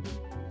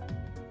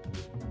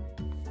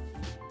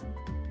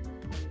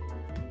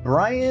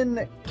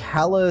 Brian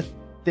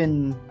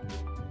Calathinikos?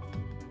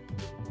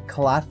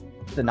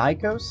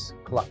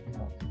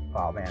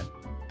 Oh man.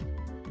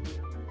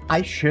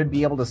 I should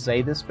be able to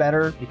say this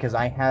better because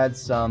I had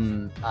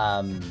some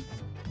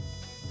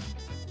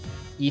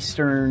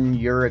Eastern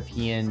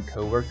European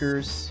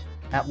coworkers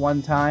at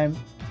one time,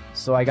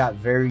 so I got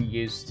very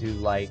used to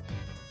like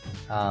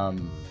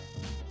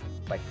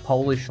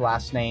Polish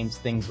last names,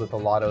 things with a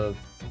lot of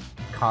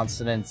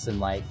consonants and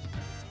like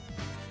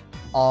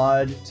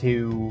odd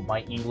to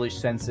my English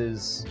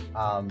senses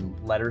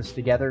letters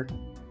together.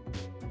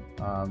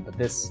 But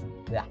this,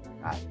 yeah,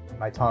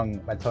 my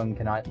tongue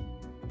cannot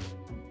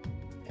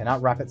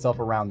wrap itself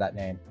around that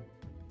name.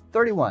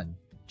 31.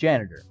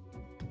 Janitor.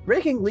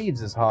 Raking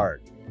leaves is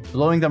hard.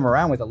 Blowing them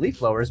around with a leaf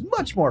blower is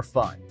much more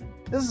fun.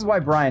 This is why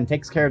Brian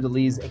takes care of the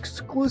leaves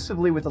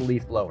exclusively with a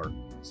leaf blower,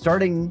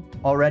 starting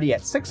already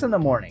at 6 in the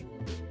morning.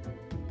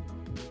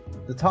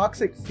 The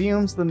toxic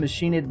fumes the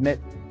machine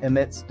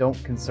emits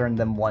don't concern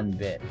them one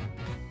bit.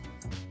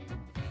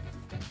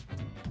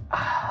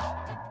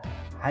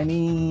 I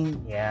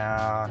mean,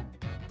 yeah.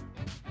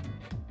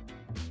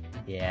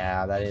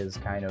 Yeah, that is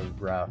kind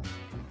of rough.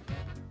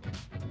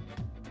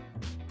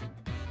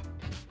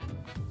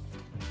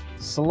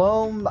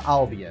 Salome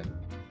Albion,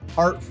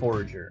 art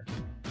forger.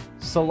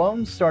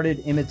 Salome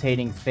started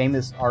imitating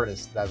famous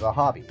artists as a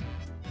hobby.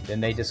 Then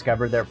they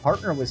discovered their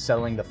partner was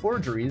selling the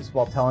forgeries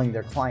while telling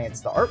their clients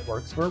the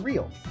artworks were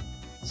real.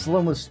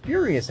 Salome was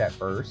furious at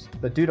first,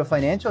 but due to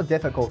financial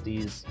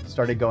difficulties,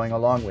 started going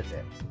along with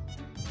it.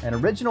 An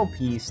original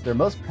piece they're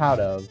most proud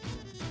of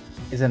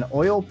is an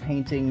oil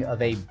painting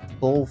of a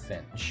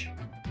bullfinch.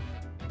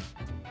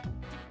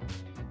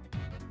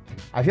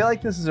 I feel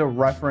like this is a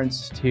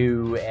reference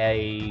to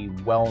a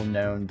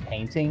well-known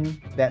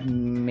painting that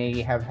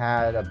may have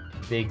had a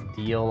big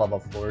deal of a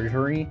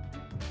forgery.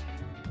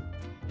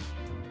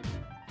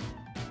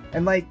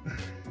 And like...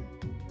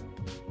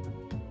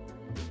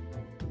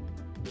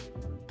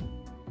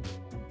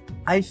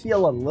 I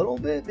feel a little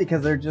bit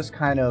because they're just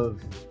kind of...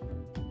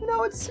 You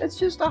know, it's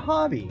just a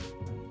hobby.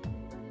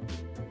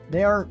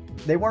 They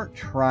weren't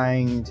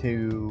trying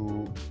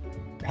to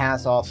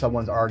pass off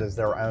someone's art as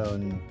their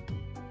own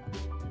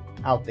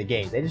out the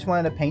gate. They just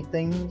wanted to paint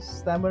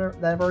things that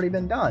have already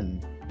been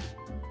done.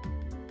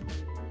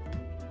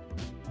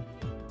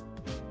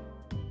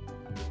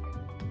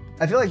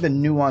 I feel like the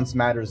nuance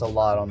matters a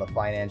lot on the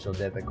financial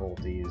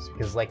difficulties,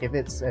 because like if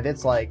it's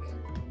like,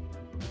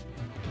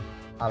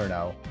 I don't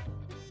know,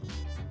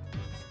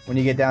 when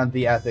you get down to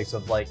the ethics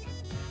of like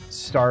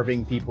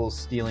starving people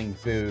stealing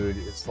food,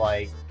 it's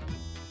like,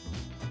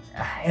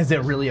 is it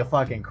really a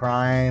fucking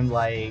crime?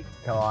 Like,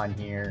 come on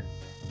here.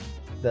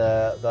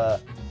 The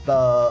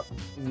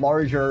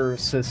larger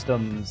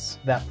systems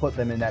that put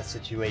them in that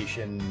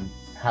situation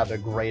have a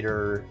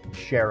greater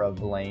share of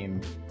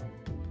blame.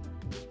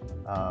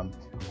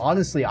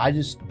 Honestly, I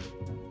just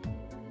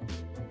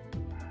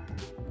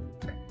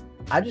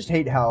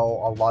hate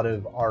how a lot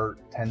of art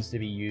tends to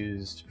be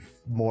used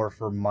more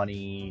for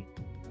money,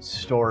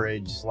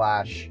 storage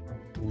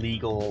 /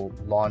 legal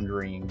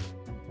laundering,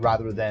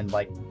 rather than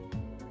like,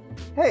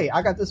 hey,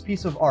 I got this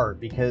piece of art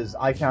because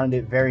I found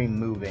it very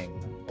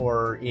moving,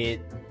 or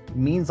it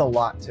means a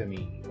lot to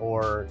me,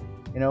 or,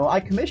 you know, I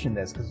commissioned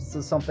this because this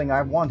is something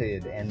I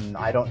wanted and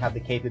I don't have the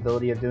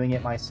capability of doing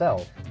it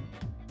myself.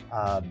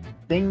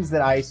 Things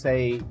that I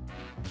say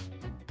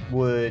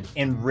would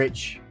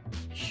enrich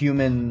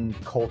human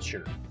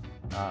culture,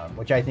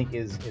 which I think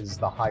is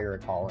the higher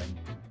calling.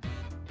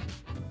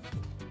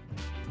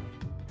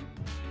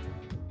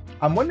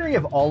 I'm wondering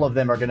if all of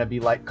them are going to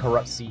be like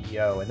Corrupt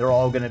CEO, and they're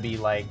all going to be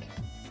like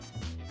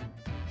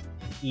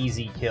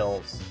easy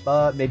kills,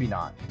 but maybe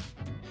not.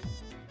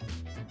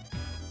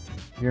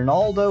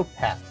 Ronaldo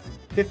Peth,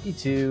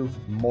 52,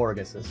 morgue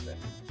assistant.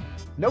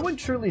 No one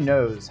truly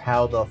knows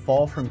how the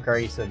fall from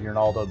grace of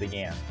Ronaldo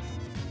began.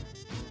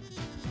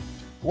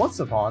 Once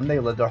upon, they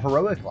lived a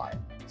heroic life,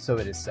 so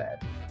it is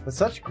said, but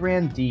such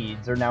grand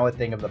deeds are now a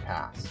thing of the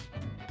past.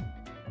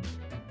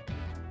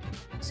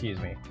 Excuse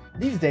me.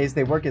 These days,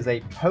 they work as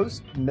a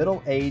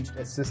post-middle-aged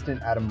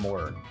assistant at a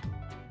morgue.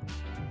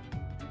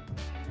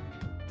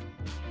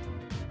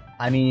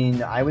 I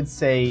mean, I would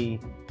say,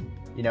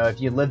 you know,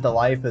 if you live the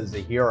life as a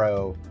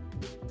hero,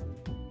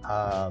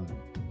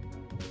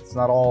 it's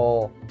not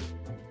all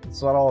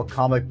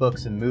comic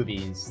books and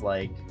movies.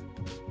 Like,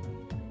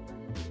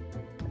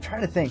 I'm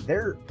trying to think.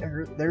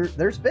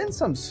 There's been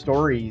some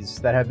stories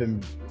that have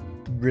been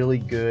really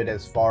good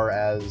as far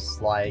as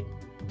like,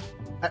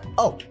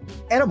 oh,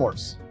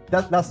 Animorphs.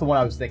 That's the one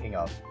I was thinking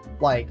of.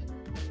 Like,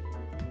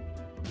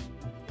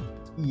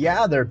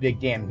 yeah, they're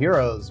big damn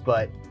heroes,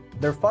 but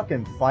they're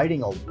fucking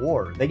fighting a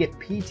war. They get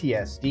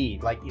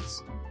PTSD. Like,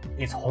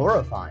 it's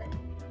horrifying.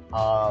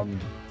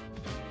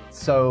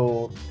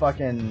 So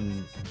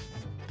fucking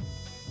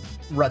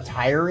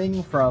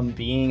retiring from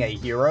being a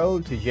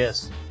hero to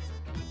just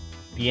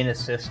be an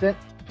assistant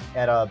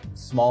at a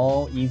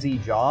small, easy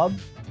job.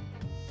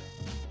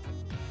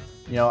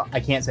 You know, I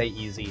can't say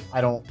easy.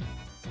 I don't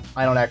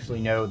actually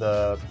know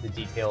the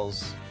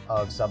details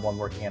of someone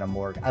working in a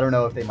morgue. I don't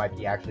know if they might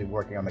be actually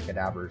working on the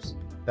cadavers.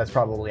 That's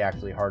probably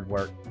actually hard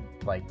work,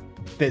 like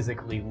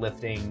physically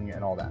lifting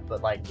and all that.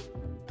 But like,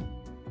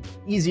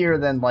 easier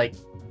than like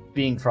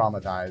being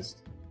traumatized.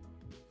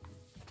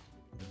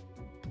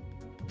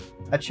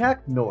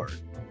 Achak Nord,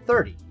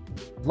 30,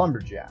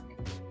 lumberjack.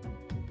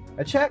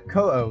 Achak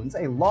co-owns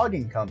a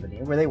logging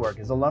company where they work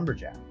as a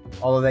lumberjack.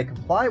 Although they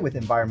comply with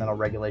environmental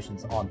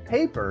regulations on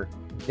paper,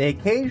 they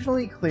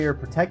occasionally clear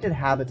protected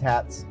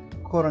habitats,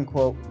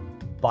 quote-unquote,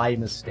 by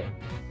mistake,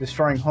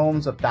 destroying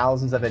homes of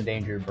thousands of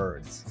endangered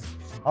birds.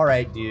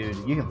 Alright, dude,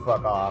 you can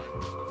fuck off.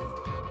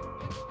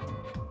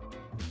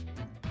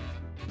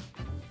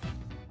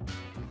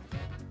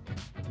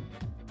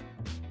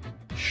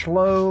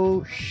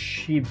 Shlo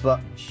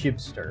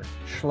Shibster.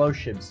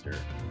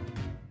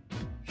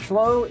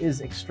 Shlo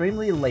is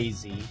extremely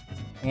lazy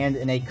and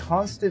in a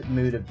constant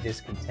mood of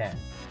discontent,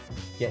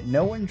 yet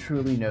no one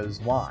truly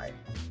knows why,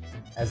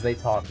 as they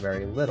talk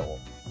very little.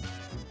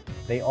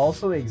 They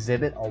also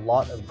exhibit a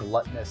lot of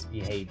gluttonous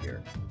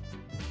behavior.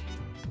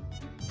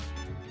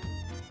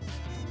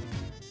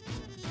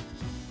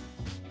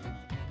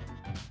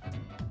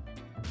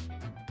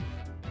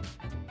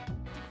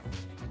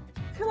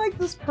 I feel like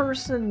this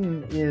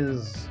person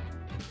is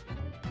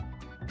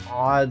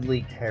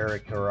oddly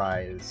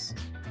characterized.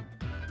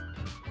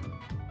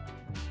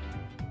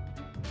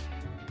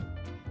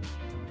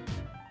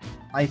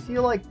 I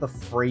feel like the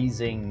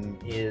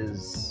phrasing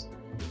is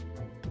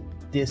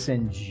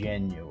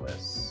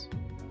disingenuous.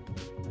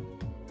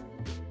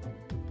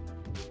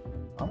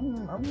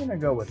 I'm gonna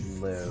go with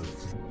Liv.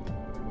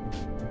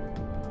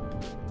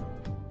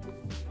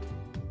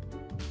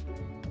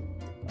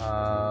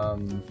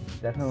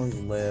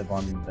 Definitely Liv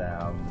on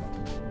them.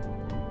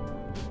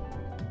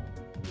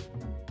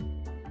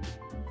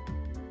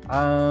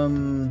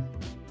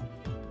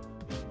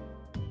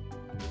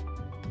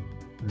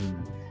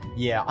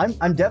 Yeah,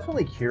 I'm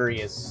definitely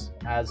curious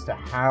as to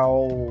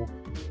how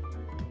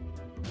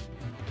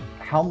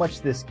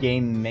much this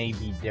game may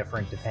be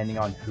different depending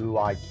on who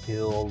I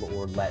kill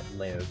or let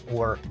live,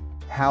 or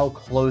how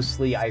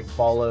closely I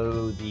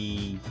follow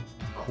the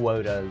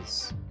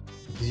quotas.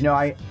 Because, you know,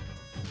 I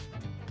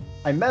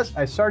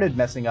started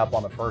messing up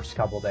on the first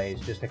couple days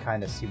just to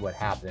kind of see what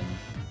happened,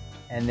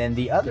 and then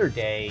the other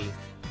day,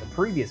 the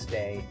previous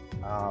day,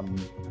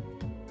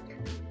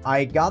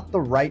 I got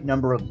the right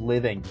number of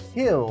live and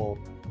kill,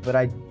 but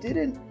I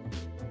didn't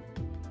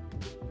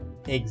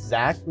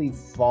exactly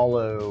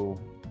follow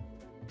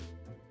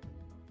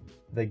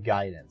the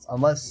guidance,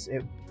 unless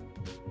it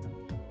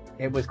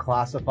was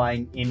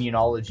classifying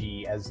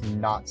immunology as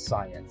not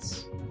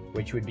science,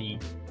 which would be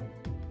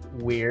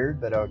weird,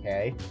 but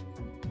okay.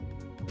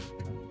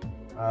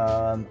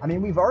 I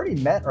mean, we've already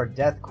met our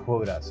death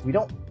quota, so we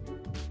don't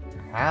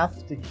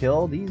have to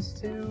kill these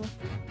two?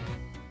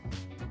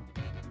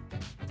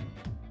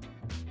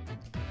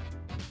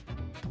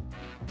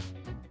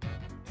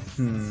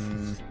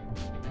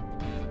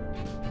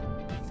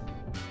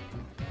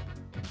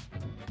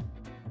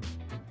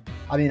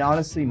 I mean,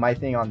 honestly, my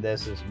thing on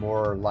this is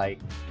more like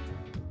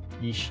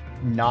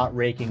not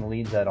raking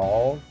leads at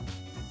all,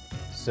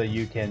 so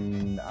you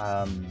can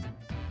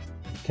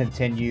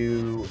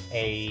continue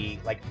a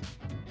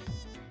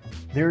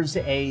there's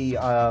a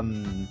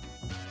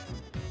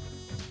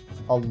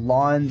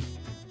lawn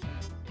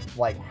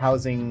like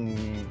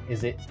housing.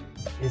 Is it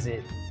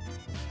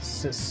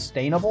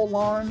sustainable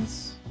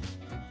lawns?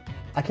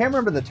 I can't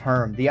remember the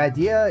term. The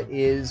idea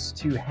is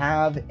to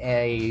have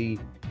a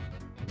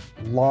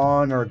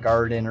lawn or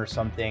garden or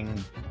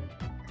something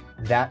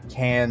that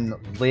can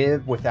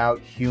live without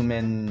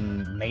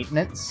human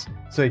maintenance.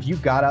 So if you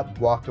got up,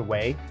 walked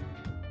away,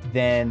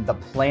 then the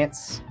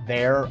plants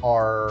there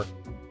are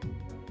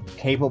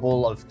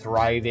capable of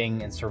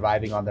thriving and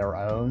surviving on their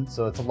own.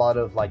 So it's a lot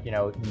of like, you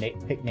know,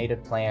 pick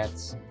native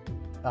plants,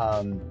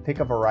 pick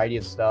a variety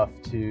of stuff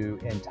to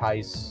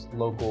entice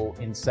local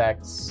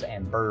insects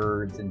and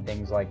birds and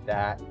things like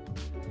that.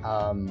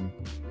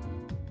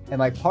 And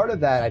like part of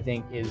that, I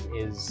think,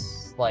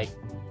 is like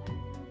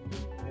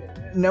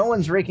no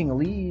one's raking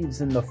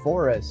leaves in the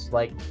forest.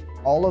 Like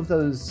all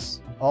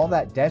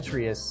that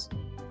detritus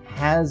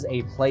has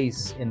a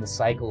place in the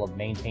cycle of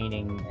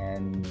maintaining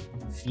and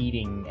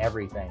feeding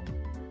everything.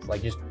 It's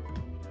like just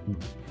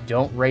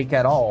don't rake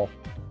at all.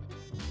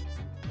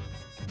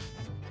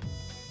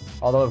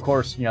 Although, of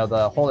course, you know,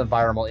 the whole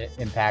environmental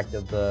impact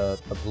of the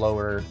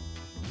blower,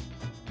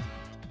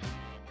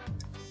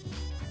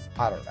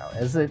 I don't know.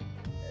 Is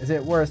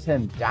it worth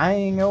him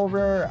dying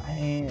over? I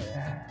mean,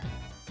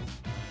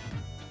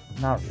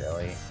 not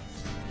really.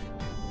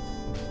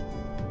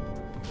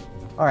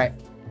 Alright.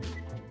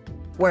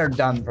 We're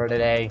done for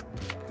today.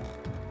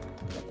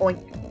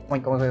 Oink,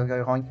 oink, oink,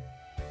 oink, oink.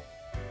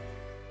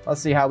 Let's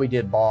see how we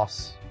did,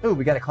 boss. Ooh,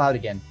 we got a cloud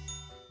again.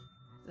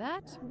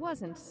 That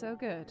wasn't so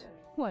good,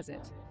 was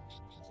it?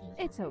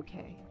 It's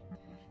okay.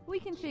 We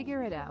can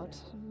figure it out,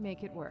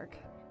 make it work.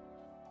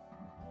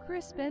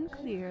 Crisp and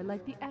clear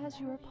like the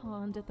azure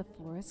pond at the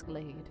forest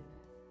glade.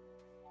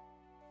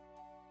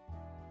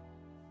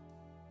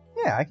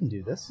 Yeah, I can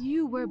do this.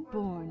 You were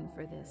born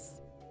for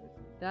this.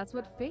 That's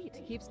what fate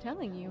keeps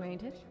telling you,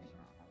 ain't it?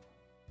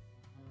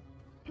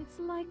 It's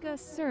like a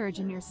surge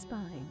in your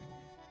spine,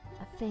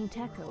 a faint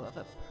echo of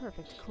a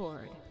perfect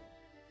chord.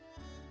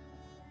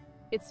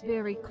 It's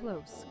very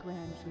close,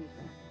 Grand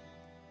Reaper.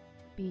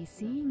 Be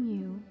seeing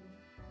you.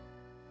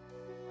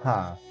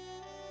 Huh.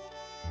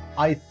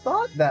 I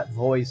thought that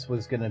voice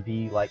was gonna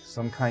be like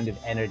some kind of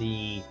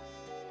entity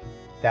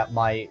that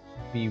might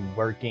be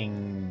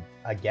working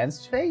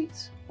against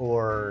fate,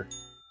 or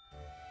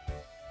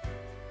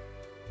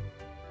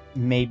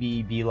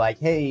maybe be like,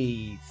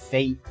 hey,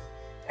 fate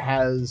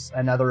has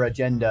another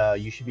agenda,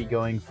 you should be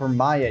going for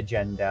my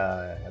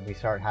agenda, and we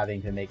start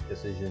having to make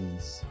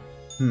decisions.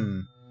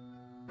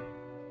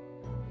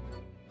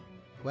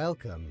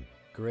 Welcome,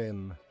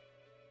 Grim.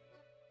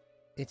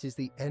 It is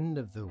the end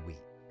of the week.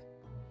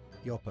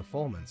 Your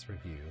performance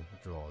review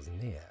draws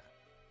near.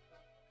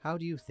 How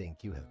do you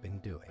think you have been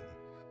doing?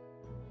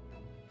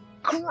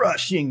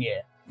 Crushing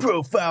it!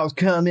 Profiles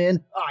come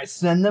in, I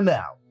send them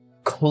out.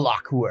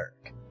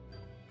 Clockwork.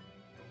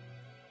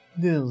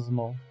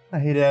 Dismal. I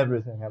hate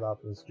everything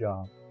about this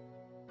job.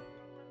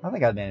 I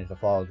think I managed to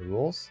follow the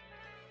rules.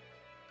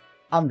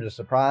 I'm just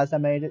surprised I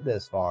made it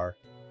this far.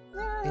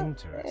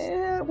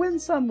 Interesting. Win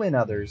some, win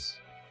others.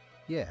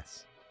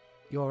 Yes.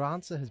 Your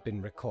answer has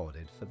been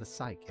recorded for the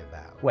psych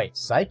eval. Wait,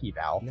 psych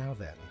eval? Now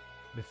then,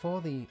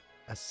 before the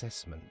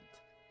assessment,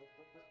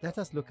 let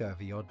us look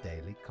over your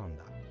daily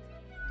conduct.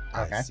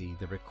 Okay. I see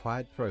the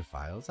required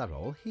profiles are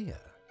all here.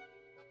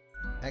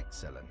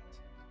 Excellent.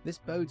 This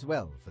bodes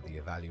well for the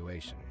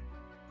evaluation.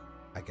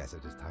 I guess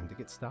it is time to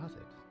get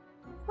started.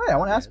 Wait, I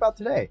want to ask about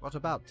today. What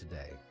about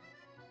today?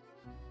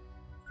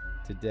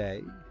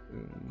 Today?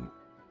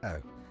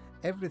 Oh,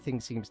 everything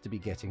seems to be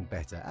getting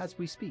better as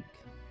we speak.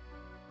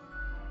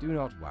 Do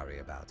not worry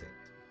about it.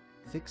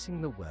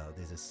 Fixing the world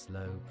is a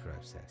slow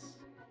process.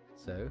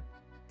 So,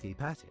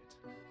 keep at it.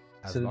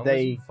 As long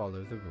as you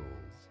follow the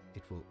rules,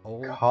 it will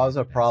all cause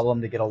a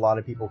problem to get a lot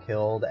of people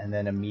killed and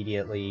then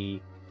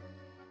immediately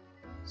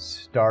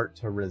start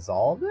to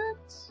resolve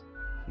it?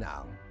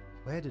 Now,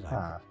 where did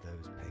I put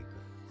those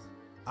papers?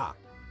 Ah,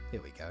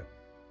 here we go.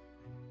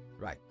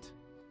 Right.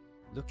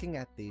 Looking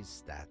at these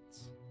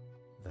stats,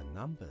 the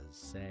numbers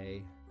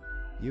say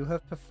you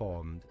have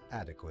performed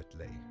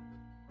adequately.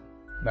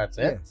 That's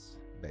it? Yes,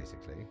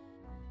 basically.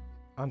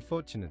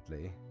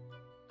 Unfortunately,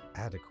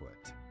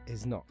 adequate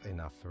is not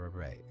enough for a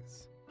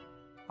raise.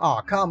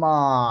 Oh, come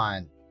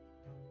on.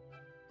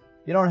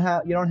 You don't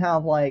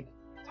have like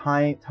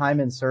time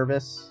and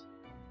service,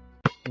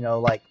 you know,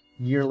 like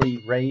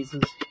yearly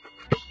raises.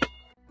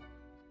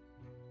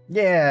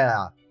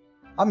 Yeah.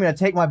 I'm going to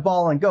take my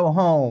ball and go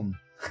home.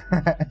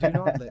 Do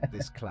not let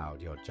this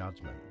cloud your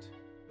judgment.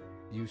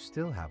 You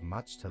still have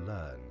much to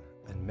learn,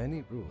 and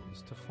many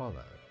rules to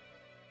follow.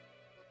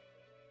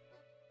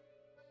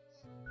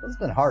 It's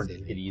been hard to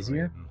Silly get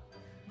easier. Grim.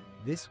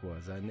 This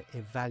was an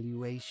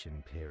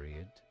evaluation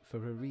period for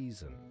a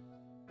reason.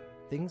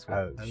 Things will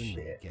Oh, only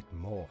shit. get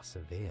more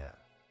severe.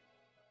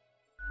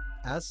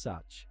 As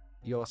such,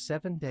 your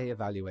 7-day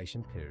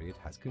evaluation period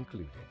has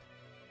concluded.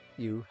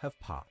 You have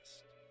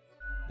passed.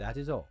 That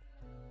is all.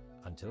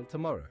 Until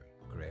tomorrow,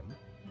 Grim.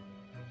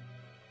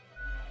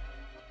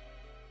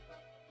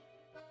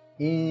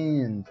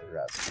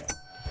 Interesting.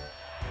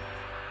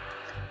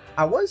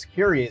 I was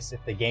curious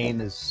if the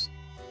game is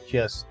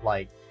just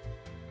like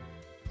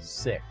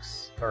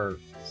 7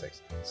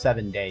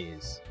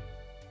 days.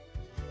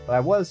 But I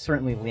was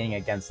certainly leaning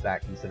against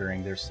that,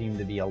 considering there seemed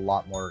to be a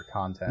lot more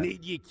content.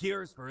 Need ye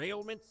cures for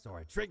ailments or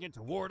a trinket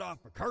to ward off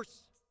a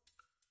curse?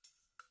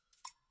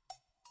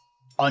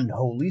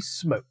 Unholy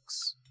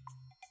smokes.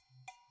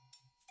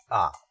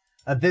 Ah,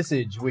 a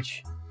visage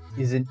which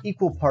is in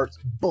equal parts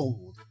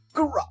bold,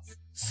 gruff,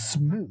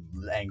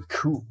 smooth, and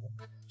cool.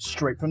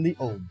 Straight from the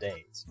old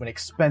days, when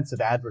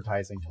expensive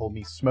advertising told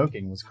me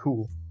smoking was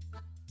cool.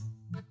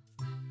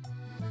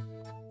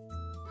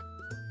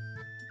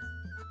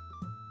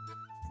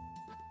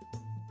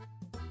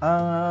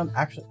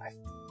 Actually,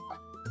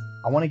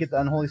 I want to get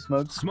the unholy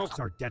smokes. Smokes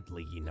are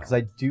deadly, ye know. Because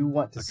I do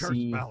want to A curse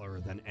see... fouler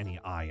than any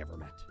I ever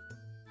met.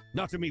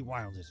 Not to me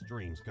wildest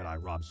dreams could I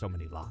rob so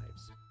many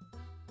lives.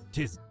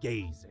 'Tis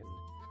gazing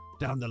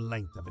down the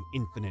length of an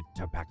infinite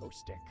tobacco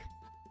stick,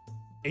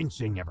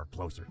 inching ever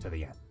closer to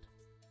the end.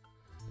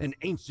 An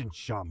ancient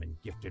shaman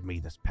gifted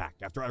me this pack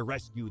after I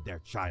rescued their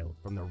child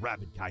from the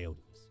rabid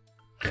coyotes.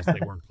 Guess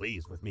they weren't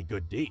pleased with me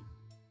good deed.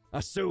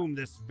 Assume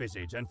this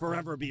visage and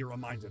forever be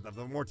reminded of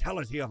the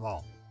mortality of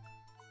all.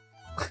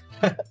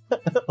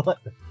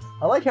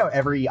 I like how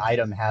every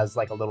item has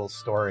like a little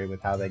story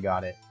with how they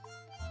got it.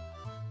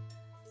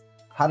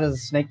 How does a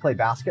snake play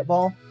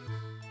basketball?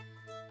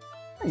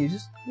 You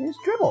just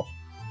dribble.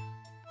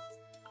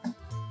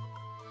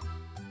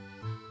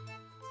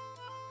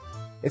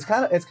 It's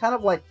kind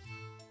of like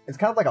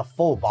a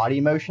full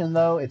body motion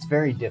though. It's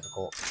very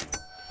difficult.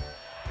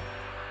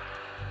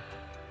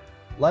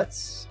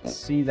 Let's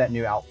see that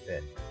new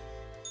outfit,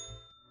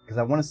 because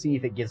I want to see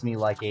if it gives me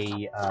like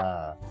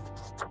a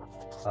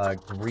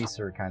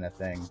greaser kind of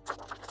thing.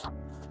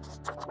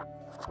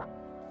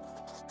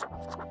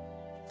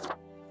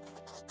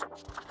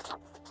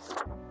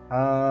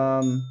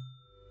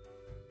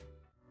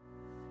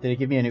 Did it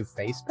give me a new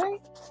face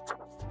paint?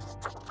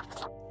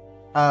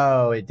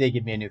 Oh, it did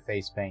give me a new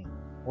face paint.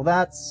 Well,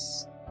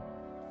 that's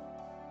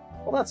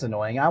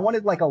annoying. I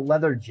wanted like a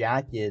leather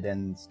jacket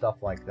and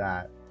stuff like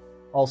that.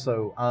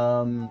 Also,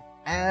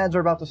 ads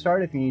are about to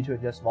start if you need to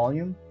adjust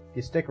volume. If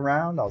you stick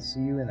around, I'll see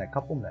you in a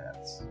couple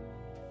minutes.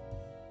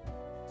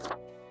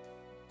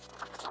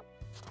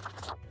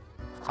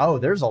 Oh,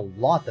 there's a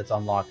lot that's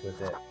unlocked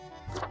with it.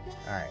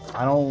 Alright,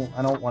 I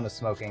don't want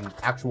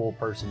actual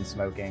person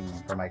smoking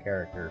for my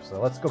character,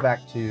 so let's go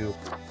back to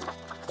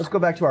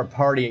our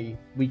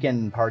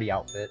weekend party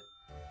outfit.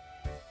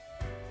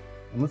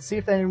 And let's see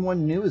if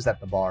anyone new is at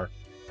the bar.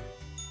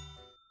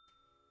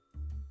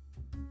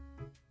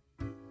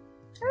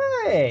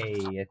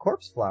 Hey, a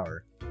corpse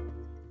flower.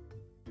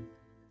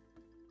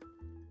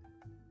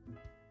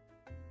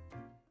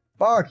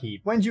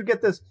 Barkeep, when'd you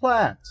get this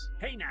plant?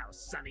 Hey now,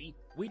 Sonny,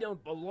 we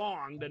don't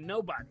belong to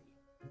nobody.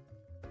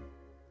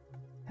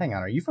 Hang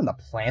on, are you from the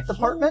plant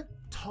department? Who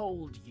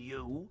told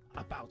you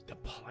about the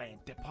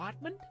plant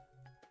department?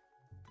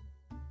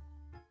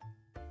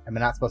 Am I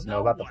not supposed to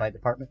know about the plant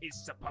department?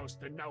 Is supposed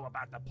to know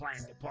about the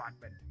plant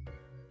department.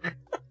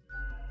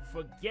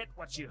 Forget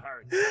what you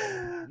heard.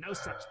 Sonny. No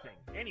such thing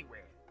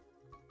anywhere.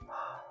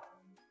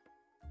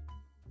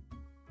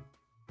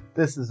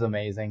 This is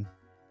amazing.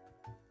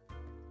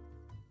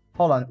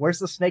 Hold on, where's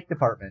the snake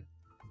department?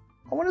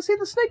 I want to see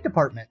the snake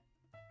department.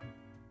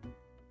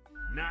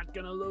 Not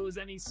gonna lose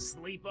any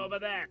sleep over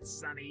that,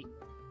 Sonny.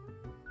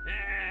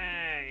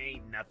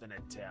 Ain't nothing to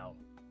tell.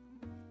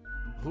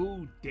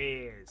 Who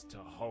dares to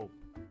hope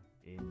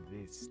in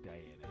this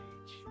day and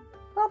age?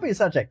 Don't be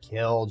such a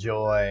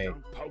killjoy.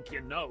 Don't poke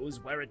your nose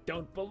where it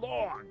don't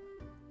belong.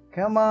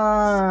 Come Stop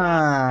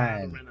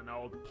on. battering an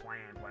old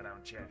plan, why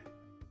don't you?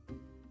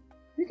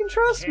 You can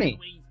trust me.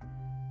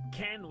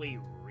 Can we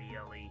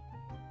really?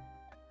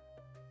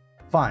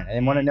 Fine, I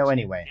didn't want to know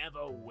anyway.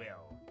 Never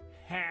will.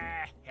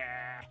 Ha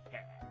ha ha.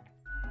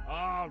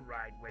 All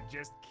right, we're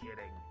just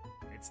kidding.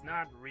 It's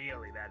not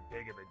really that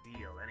big of a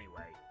deal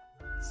anyway.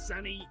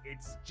 Sonny,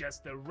 it's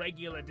just a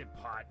regular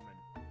department.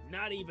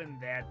 Not even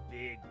that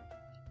big,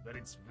 but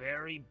it's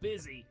very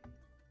busy.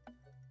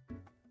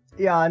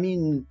 Yeah, I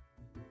mean,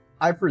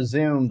 I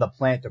presume the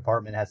plant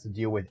department has to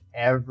deal with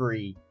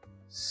every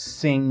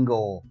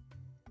single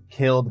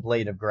killed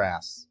blade of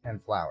grass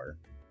and flower.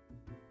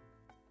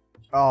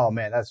 Oh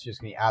man, that's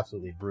just gonna be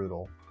absolutely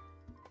brutal.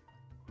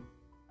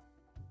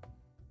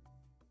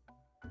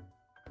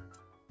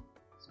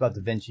 It's about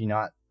DaVinci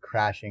not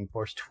crashing,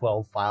 forced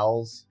 12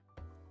 files.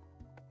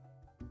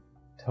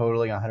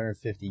 Totaling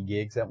 150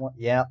 gigs at once.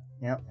 Yeah,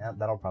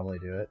 that'll probably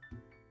do it.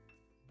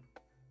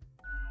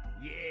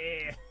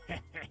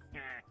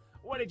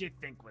 did you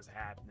think was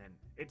happening?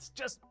 It's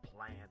just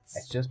plants.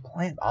 It's just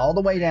plant all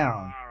the way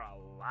down. There are a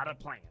lot of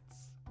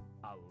plants.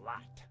 A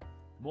lot.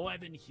 More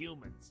than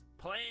humans.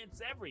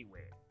 Plants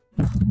everywhere.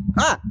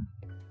 Ah!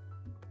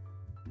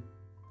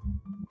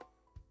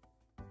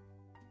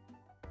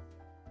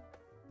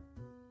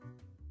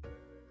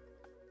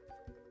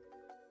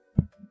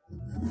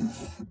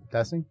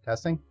 Testing,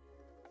 testing.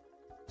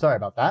 Sorry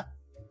about that.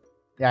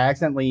 Yeah, I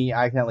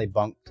accidentally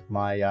bunked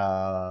my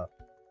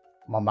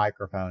my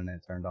microphone and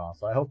it turned off.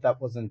 So I hope that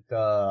wasn't too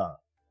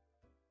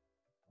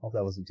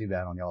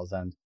bad on y'all's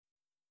end.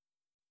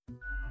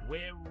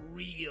 We're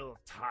real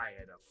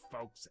tired of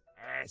folks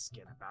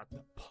asking about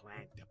the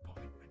plant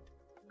department.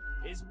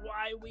 Is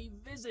why we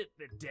visit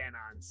the den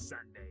on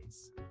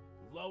Sundays.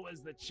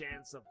 Lowers the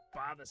chance of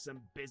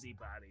bothersome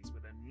busybodies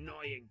with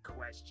annoying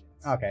questions.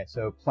 Okay,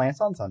 so plants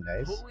on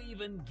Sundays. Who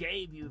even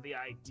gave you the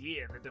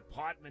idea the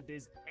department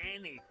is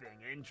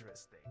anything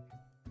interesting?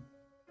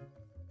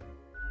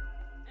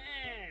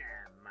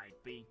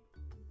 Might be.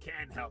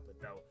 Can't help it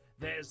though.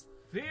 There's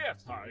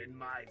theater in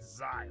my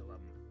xylem.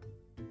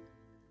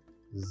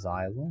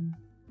 Xylem?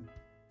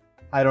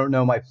 I don't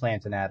know my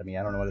plant anatomy.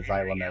 I don't know what a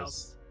Anything xylem else?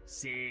 is.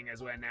 Seeing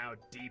as we're now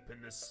deep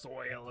in the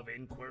soil of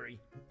inquiry.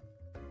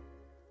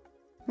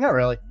 Not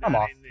really. I'm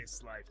Not off. in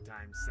this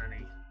lifetime,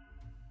 Sonny.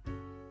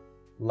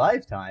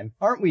 Lifetime?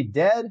 Aren't we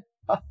dead?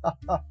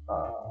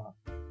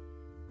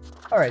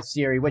 Alright,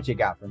 Siri, what you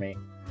got for me?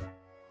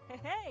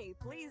 Hey,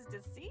 pleased to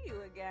see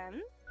you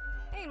again.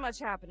 Ain't much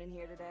happening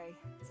here today.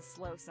 It's a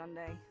slow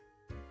Sunday.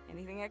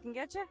 Anything I can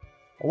get you?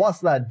 What's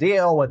the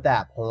deal with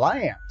that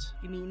plant?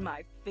 You mean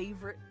my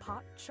favorite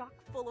pot chock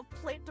full of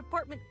plant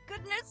department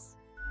goodness?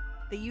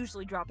 They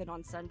usually drop in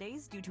on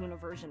Sundays due to an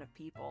aversion of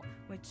people,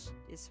 which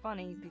is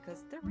funny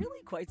because they're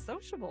really quite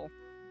sociable.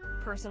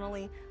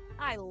 Personally,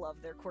 I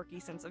love their quirky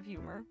sense of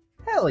humor.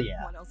 Hell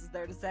yeah. What else is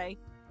there to say?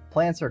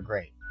 Plants are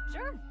great.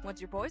 Sure, what's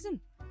your poison?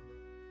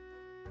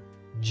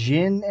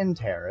 Gin and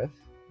Tariff,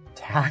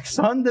 Tax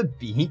on the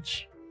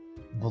Beach,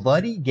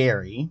 Bloody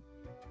Gary,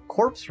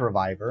 Corpse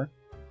Reviver,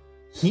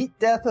 Heat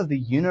Death of the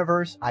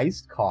Universe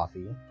Iced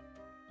Coffee,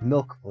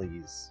 Milk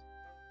Please.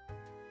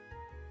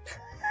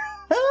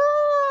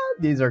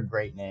 These are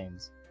great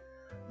names.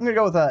 I'm gonna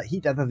go with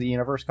Heat Death of the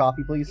Universe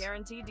Coffee, please.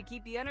 Guaranteed to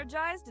keep you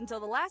energized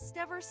until the last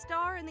ever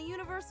star in the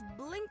universe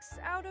blinks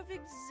out of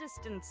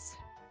existence.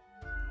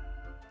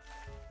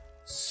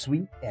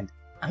 Sweet and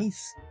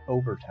ice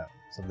overtones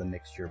of the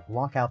mixture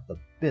block out the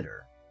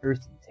bitter,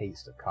 earthy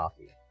taste of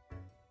coffee.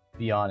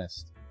 Be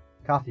honest,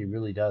 coffee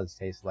really does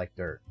taste like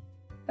dirt.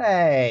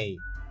 Hey!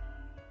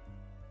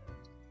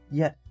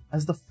 Yet,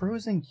 as the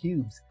frozen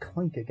cubes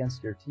clink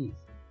against your teeth,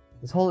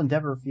 this whole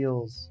endeavor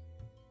feels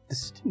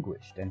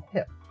distinguished and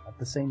hip at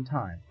the same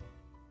time,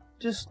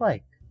 just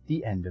like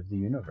the end of the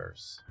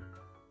universe.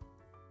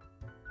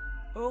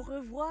 Au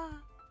revoir,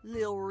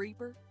 Lil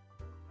Reaper.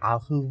 Au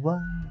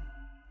revoir,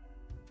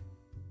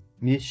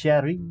 mes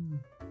chéris.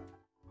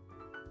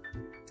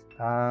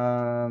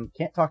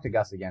 Can't talk to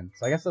Gus again,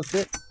 so I guess that's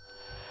it.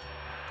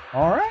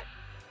 Alright,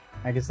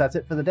 I guess that's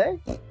it for the day.